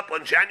shows up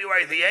on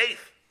January the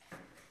 8th.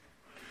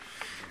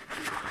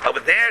 Over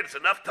there, it's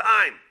enough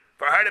time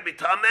for her to be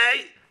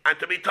tamei and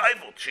to be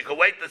teifel. She can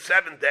wait the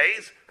 7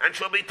 days and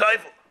she'll be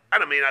teifel. I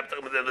don't mean, I'm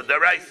talking about the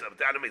deraisa.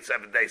 I don't mean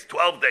 7 days,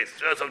 12 days.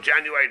 So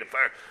January the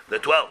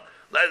 12th.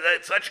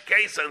 It's such a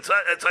case and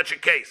such a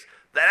case.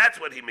 That's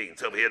what he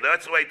means over here.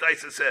 That's the way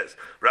Taisa says.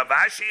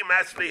 Ravashi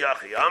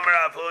Maslihachi, Amar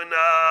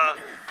Avuna,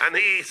 and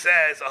he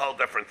says a whole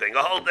different thing,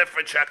 a whole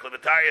different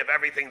sheklevatari of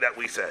everything that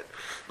we said.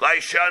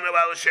 Laishanu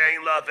al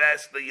shein la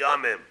vest the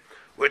yamim.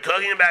 We're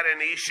talking about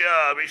an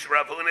Isha,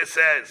 Ravuna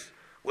says,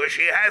 where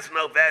she has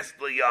no vest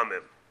the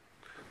yamim.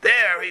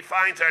 There he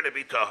finds her to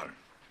be tahar.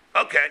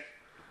 Okay.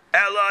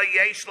 Ella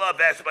yeshla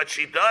vest, but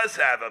she does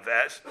have a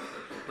vest.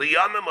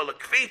 Liyamim or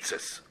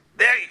lekvitzis.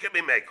 There you can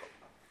be mekel.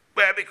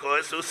 Where?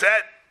 Because who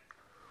said?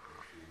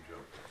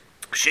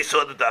 She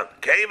saw the dam.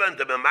 Kevan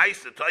de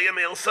b'meister toyam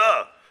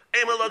ilsa.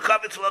 Emel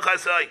lekavitz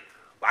lekazai.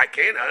 I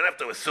can't. I don't have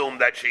to assume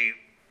that she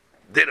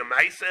did a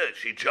meiser.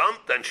 She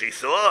jumped and she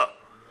saw.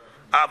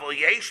 Avol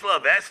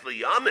yeshla vest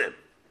liyamim.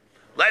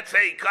 Let's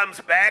say he comes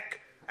back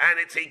and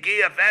it's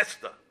Higia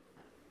Vesta.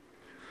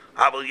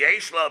 Avol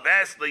yeshla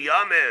vest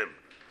liyamim.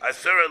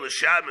 Asura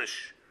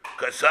l'shamish.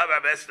 Kasava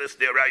vestas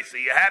deraisa.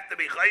 You have to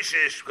be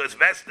chayshish because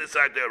vestas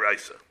are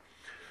deraisa.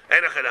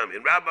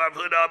 Enachadam. Rabbi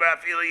Avhuda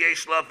Abafila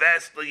yeshla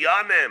vest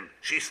liyamim.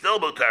 She's still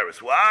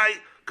muteris. Why?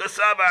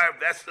 Kasava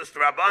vestas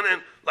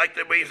drabanan. Like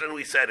the reason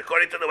we said.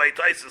 According to the way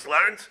Taisus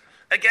learns,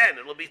 again,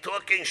 it'll be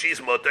talking she's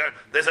mutter.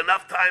 There's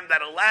enough time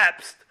that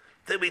elapsed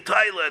to be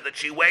Tyler that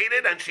she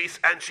waited and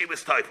she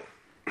was Teufel.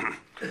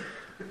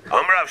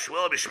 Amar of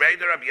Shmuel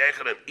b'Shmeider Rabbi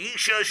Yechanan.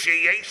 Isha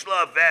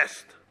sheyeshla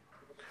vest.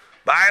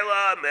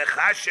 Baila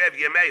mechashev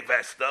yemei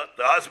vesta.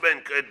 The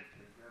husband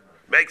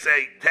makes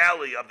a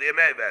tally of the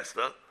yemei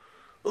vesta.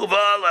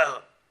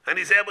 Uvala, and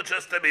he's able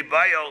just to be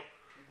bail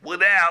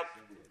without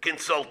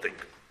consulting.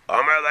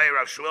 Amar lei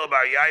Rav Shmuel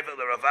bar Yaiva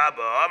the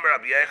Ravaba. Amar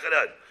Rabbi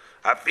Yechanan.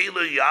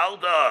 Afilu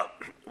yalda.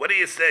 What do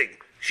you think?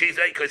 She's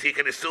because he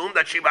can assume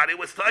that she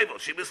was Teufel.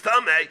 She was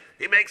Tameh.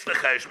 He makes the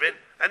cheshbon,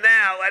 and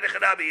now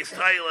Edechadabi is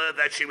Tyler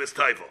that she was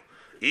Teufel.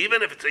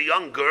 Even if it's a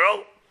young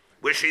girl,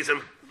 where she's in,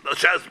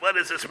 what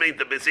does this mean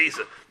to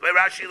Beziza? Where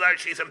Rashi learns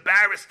she's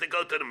embarrassed to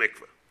go to the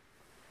mikveh.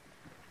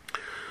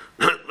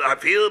 I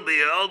feel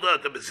the older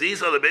the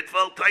Beziza, the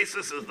mitvah,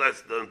 Taisus is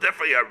less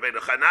different. Rabbeinu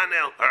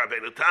Chananel, or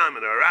Rabbeinu Tam,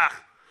 and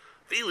Arach.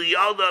 Feel the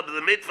older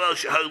the mitvah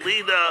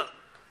sheholida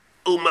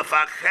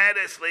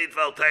umafacheres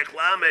leidval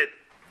teichlamet.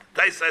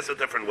 Tais says a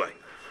different way.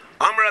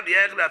 Amar Rabbi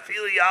Yechida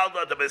fili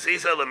yalda the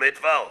beziza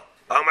lemitval.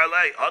 Amar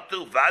lei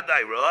atu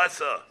vaday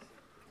roasa.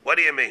 What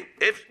do you mean?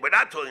 If we're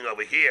not talking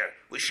over here,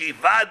 she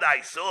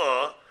vaday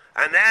saw,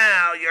 and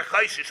now you're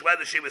chayshish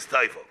whether she was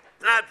teufel.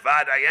 Not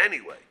vaday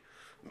anyway.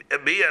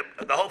 The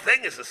whole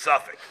thing is a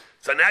suffix.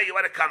 So now you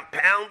want to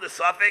compound the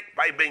suffix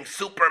by being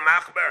super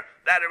machmer.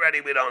 That already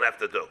we don't have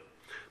to do.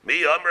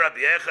 Me Amar Rabbi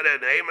Yechida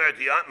and Eimer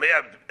me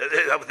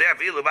there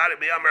feel about it.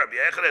 Me Amar Rabbi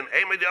Yechida and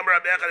Eimer the Amar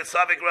Rabbi Yechida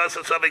Savik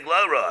Rasa Savik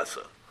Lo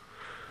Rasa.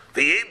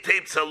 The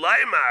Imtip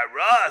Salaima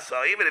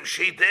Rasa. Even if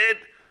she did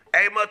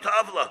Eimer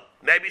Tavla,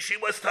 maybe she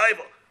was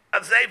Teufel.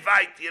 As they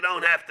fight, you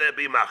don't have to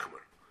be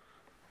machmer.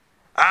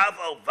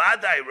 Avo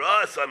Vaday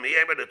Rasa me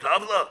Eimer the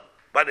Tavla.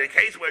 But in the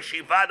case where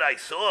she Vaday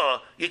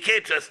saw, you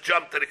can't just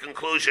jump to the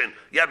conclusion.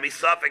 Yeah, me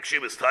Safik she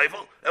was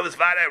Teufel. It was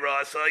Vaday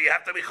Rasa. You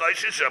have to be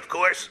Choshish, of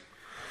course.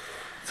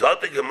 So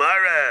the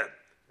Gemara,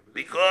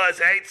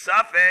 because ain't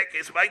Safek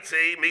is might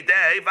say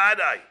midei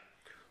vadai.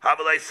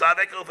 Havalei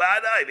Safek u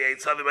vadai, the ain't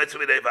Safek might say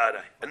midei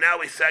vadai. And now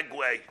we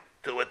segue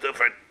to a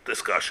different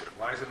discussion.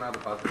 Why is it not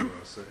about the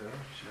Rosa here?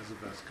 She has a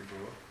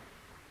basketball.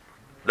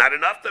 Not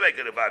enough to make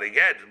it a vadai.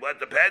 Again, what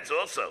depends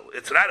also.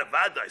 It's not a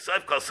vadai.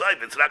 Saif kol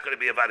saif, it's not going to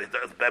be a vadai.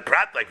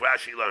 Prat like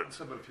Rashi learns.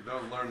 So, but if you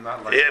don't learn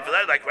not like if you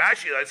learn like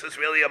Rashi learns, it's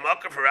really a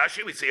mocker for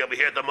Rashi. We see over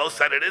here the most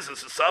that it is a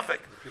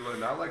suffix. If you learn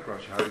not like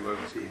Rashi, how do you learn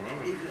this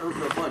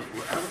tomorrow?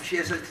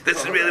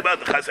 This is really about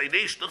the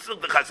Chazaynish. Duksach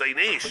the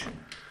Chazaynish.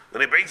 When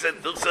he brings in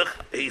Duksach,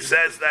 he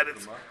says that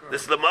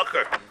this is the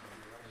mocker.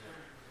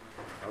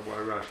 Why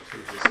Rashi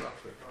says the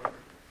suffix?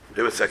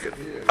 Give a second.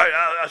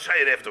 I'll show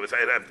you it afterwards. I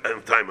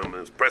have time.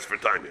 I'm pressed for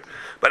time here.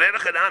 But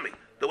Enochanami,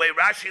 the way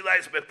Rashi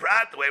learns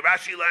Beprat,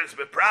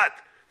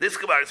 this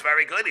Gemara is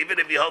very good, even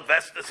if you hold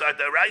Vestas are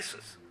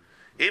Deraisas.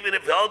 Even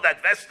if you hold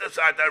that Vestas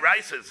are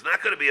Deraisas, it's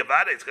not going to be a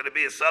Vada, it's going to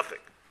be a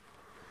suffix.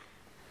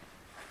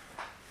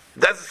 It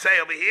doesn't say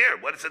over here.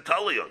 What is it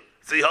totally on?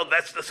 So you hold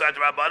Vestas are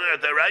Rabbanan or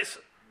Deraisa.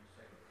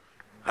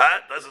 Huh?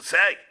 Doesn't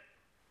say.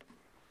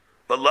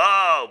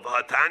 Below,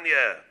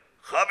 V'hatanya,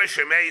 Chaver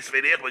Shemeis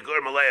V'nich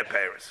V'gur Malaya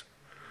Paris.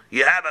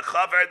 You have a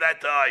Chaver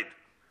that died,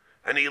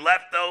 and he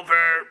left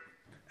over,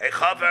 a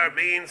Chaver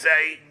means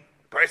a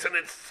person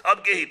that's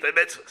Abgehit, the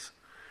mitzvahs.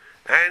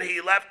 And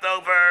he left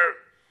over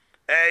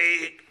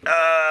a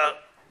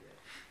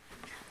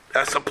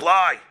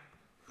supply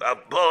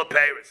of bull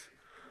Paris.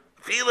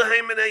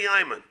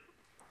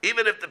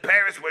 Even if the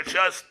Paris were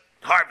just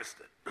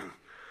harvested.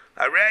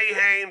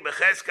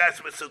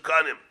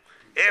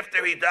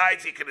 After he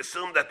dies, you can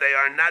assume that they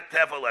are not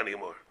tevel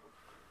anymore.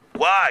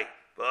 Why?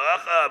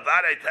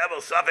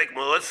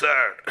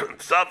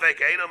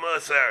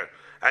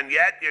 And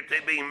yet you're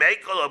being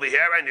makel over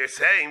here, and you're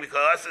saying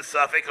because it's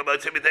suffix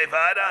about Tibidei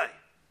Vadai.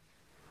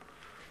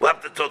 We'll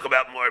have to talk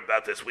about more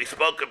about this. We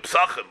spoke of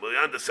Psachim. We're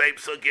on the same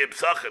sugi of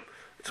Psachim.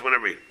 It's when I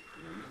read.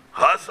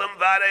 Hasam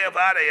Vadai of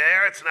Vadai.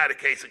 There it's not a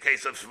case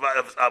of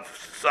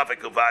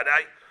suffix of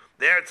Vadai.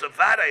 There it's a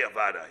Vadai of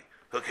Vadai.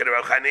 It's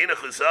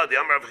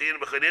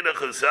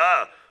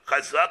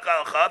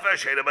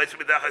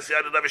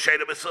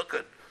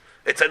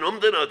an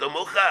umdana, the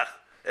muchach.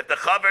 If the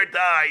chaver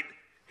died,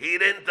 he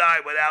didn't die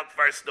without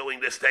first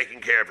doing this,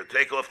 taking care of it.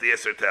 Take off the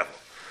Yisr Tefel.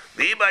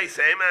 The by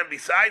same, and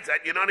besides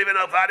that, you don't even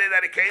know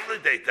that it came to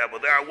day tevel.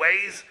 There are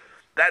ways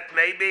that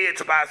maybe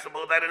it's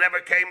possible that it never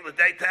came to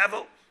day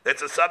tevel.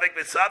 It's a suffix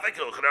with suffix.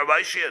 So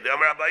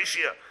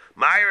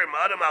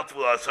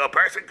a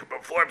person can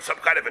perform some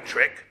kind of a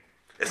trick,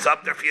 a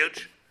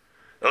subterfuge.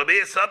 It'll be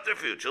a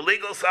subterfuge, a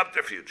legal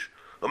subterfuge.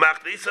 He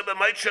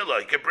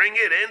can bring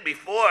it in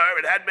before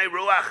it had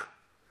meruach,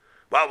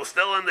 while it was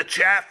still in the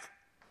chaff.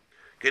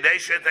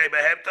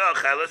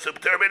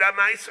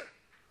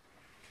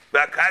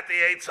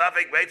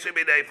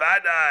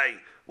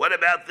 What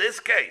about this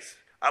case?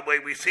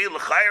 We see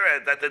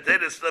l'chayra that the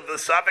din is of the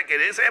suffix.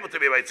 It is able to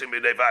be meitzim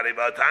b'nei vada.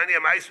 Tanya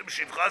meisim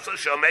shivchasa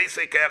shal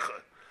meisei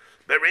kecha.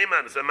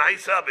 Beriman is a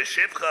meisa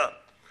b'shivcha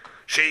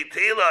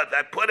sheitila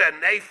that put a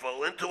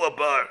nafel into a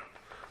bar.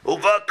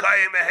 Uva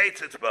kayin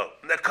mehetzitbo.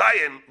 And the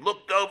kayin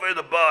looked over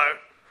the bar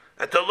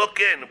and to look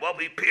in. Well,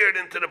 he peered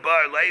into the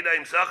bar. Leida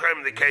im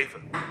zacharim the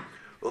kefa.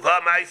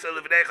 Uva meisa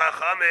livnei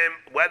chachamim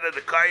whether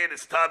the kayin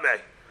is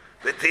tameh.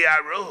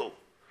 V'tiaruhu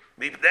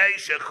mipnei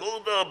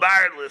shechuldo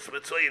barless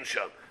mitzuyin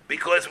sham.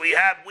 Because we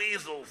have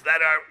weasels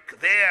that are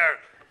there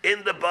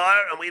in the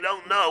bar, and we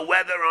don't know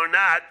whether or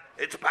not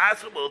it's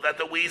possible that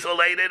the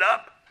weasel ate it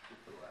up.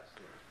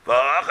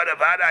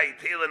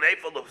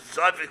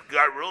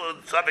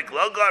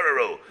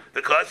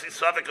 Because he's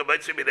suffix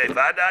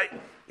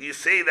you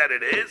see that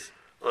it is.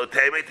 We'll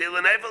pick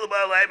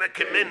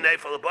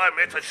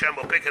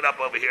it up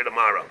over here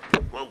tomorrow.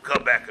 We'll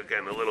come back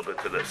again a little bit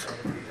to this.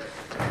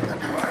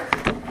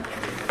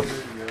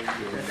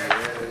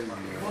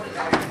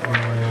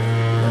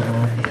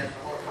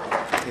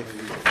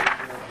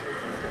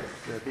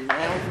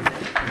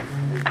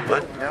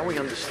 But now we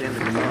understand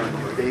the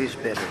Gemara days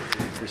better.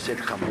 We said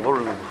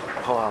Chamoru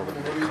Paul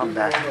would come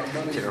back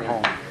to their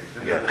home.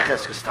 Yeah,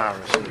 Cheskes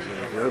Taras. And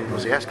the Rebbe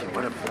was asking,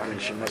 what if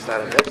she missed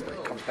out of Vesta?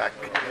 It comes back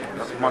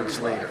months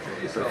later.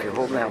 But if you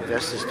hold now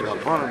Vestas to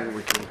Rabbanan,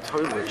 we can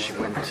tell you she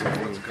went to the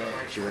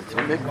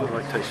mikvah,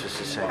 like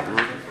Taisus is saying.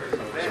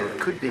 So it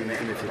could be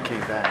even if it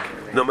came back.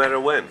 No matter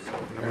when.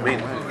 I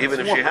mean, even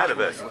if she had a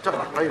Vesta. We're talking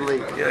about right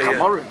late.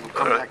 Chamoru will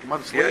come back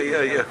months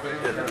later.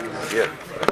 Yeah.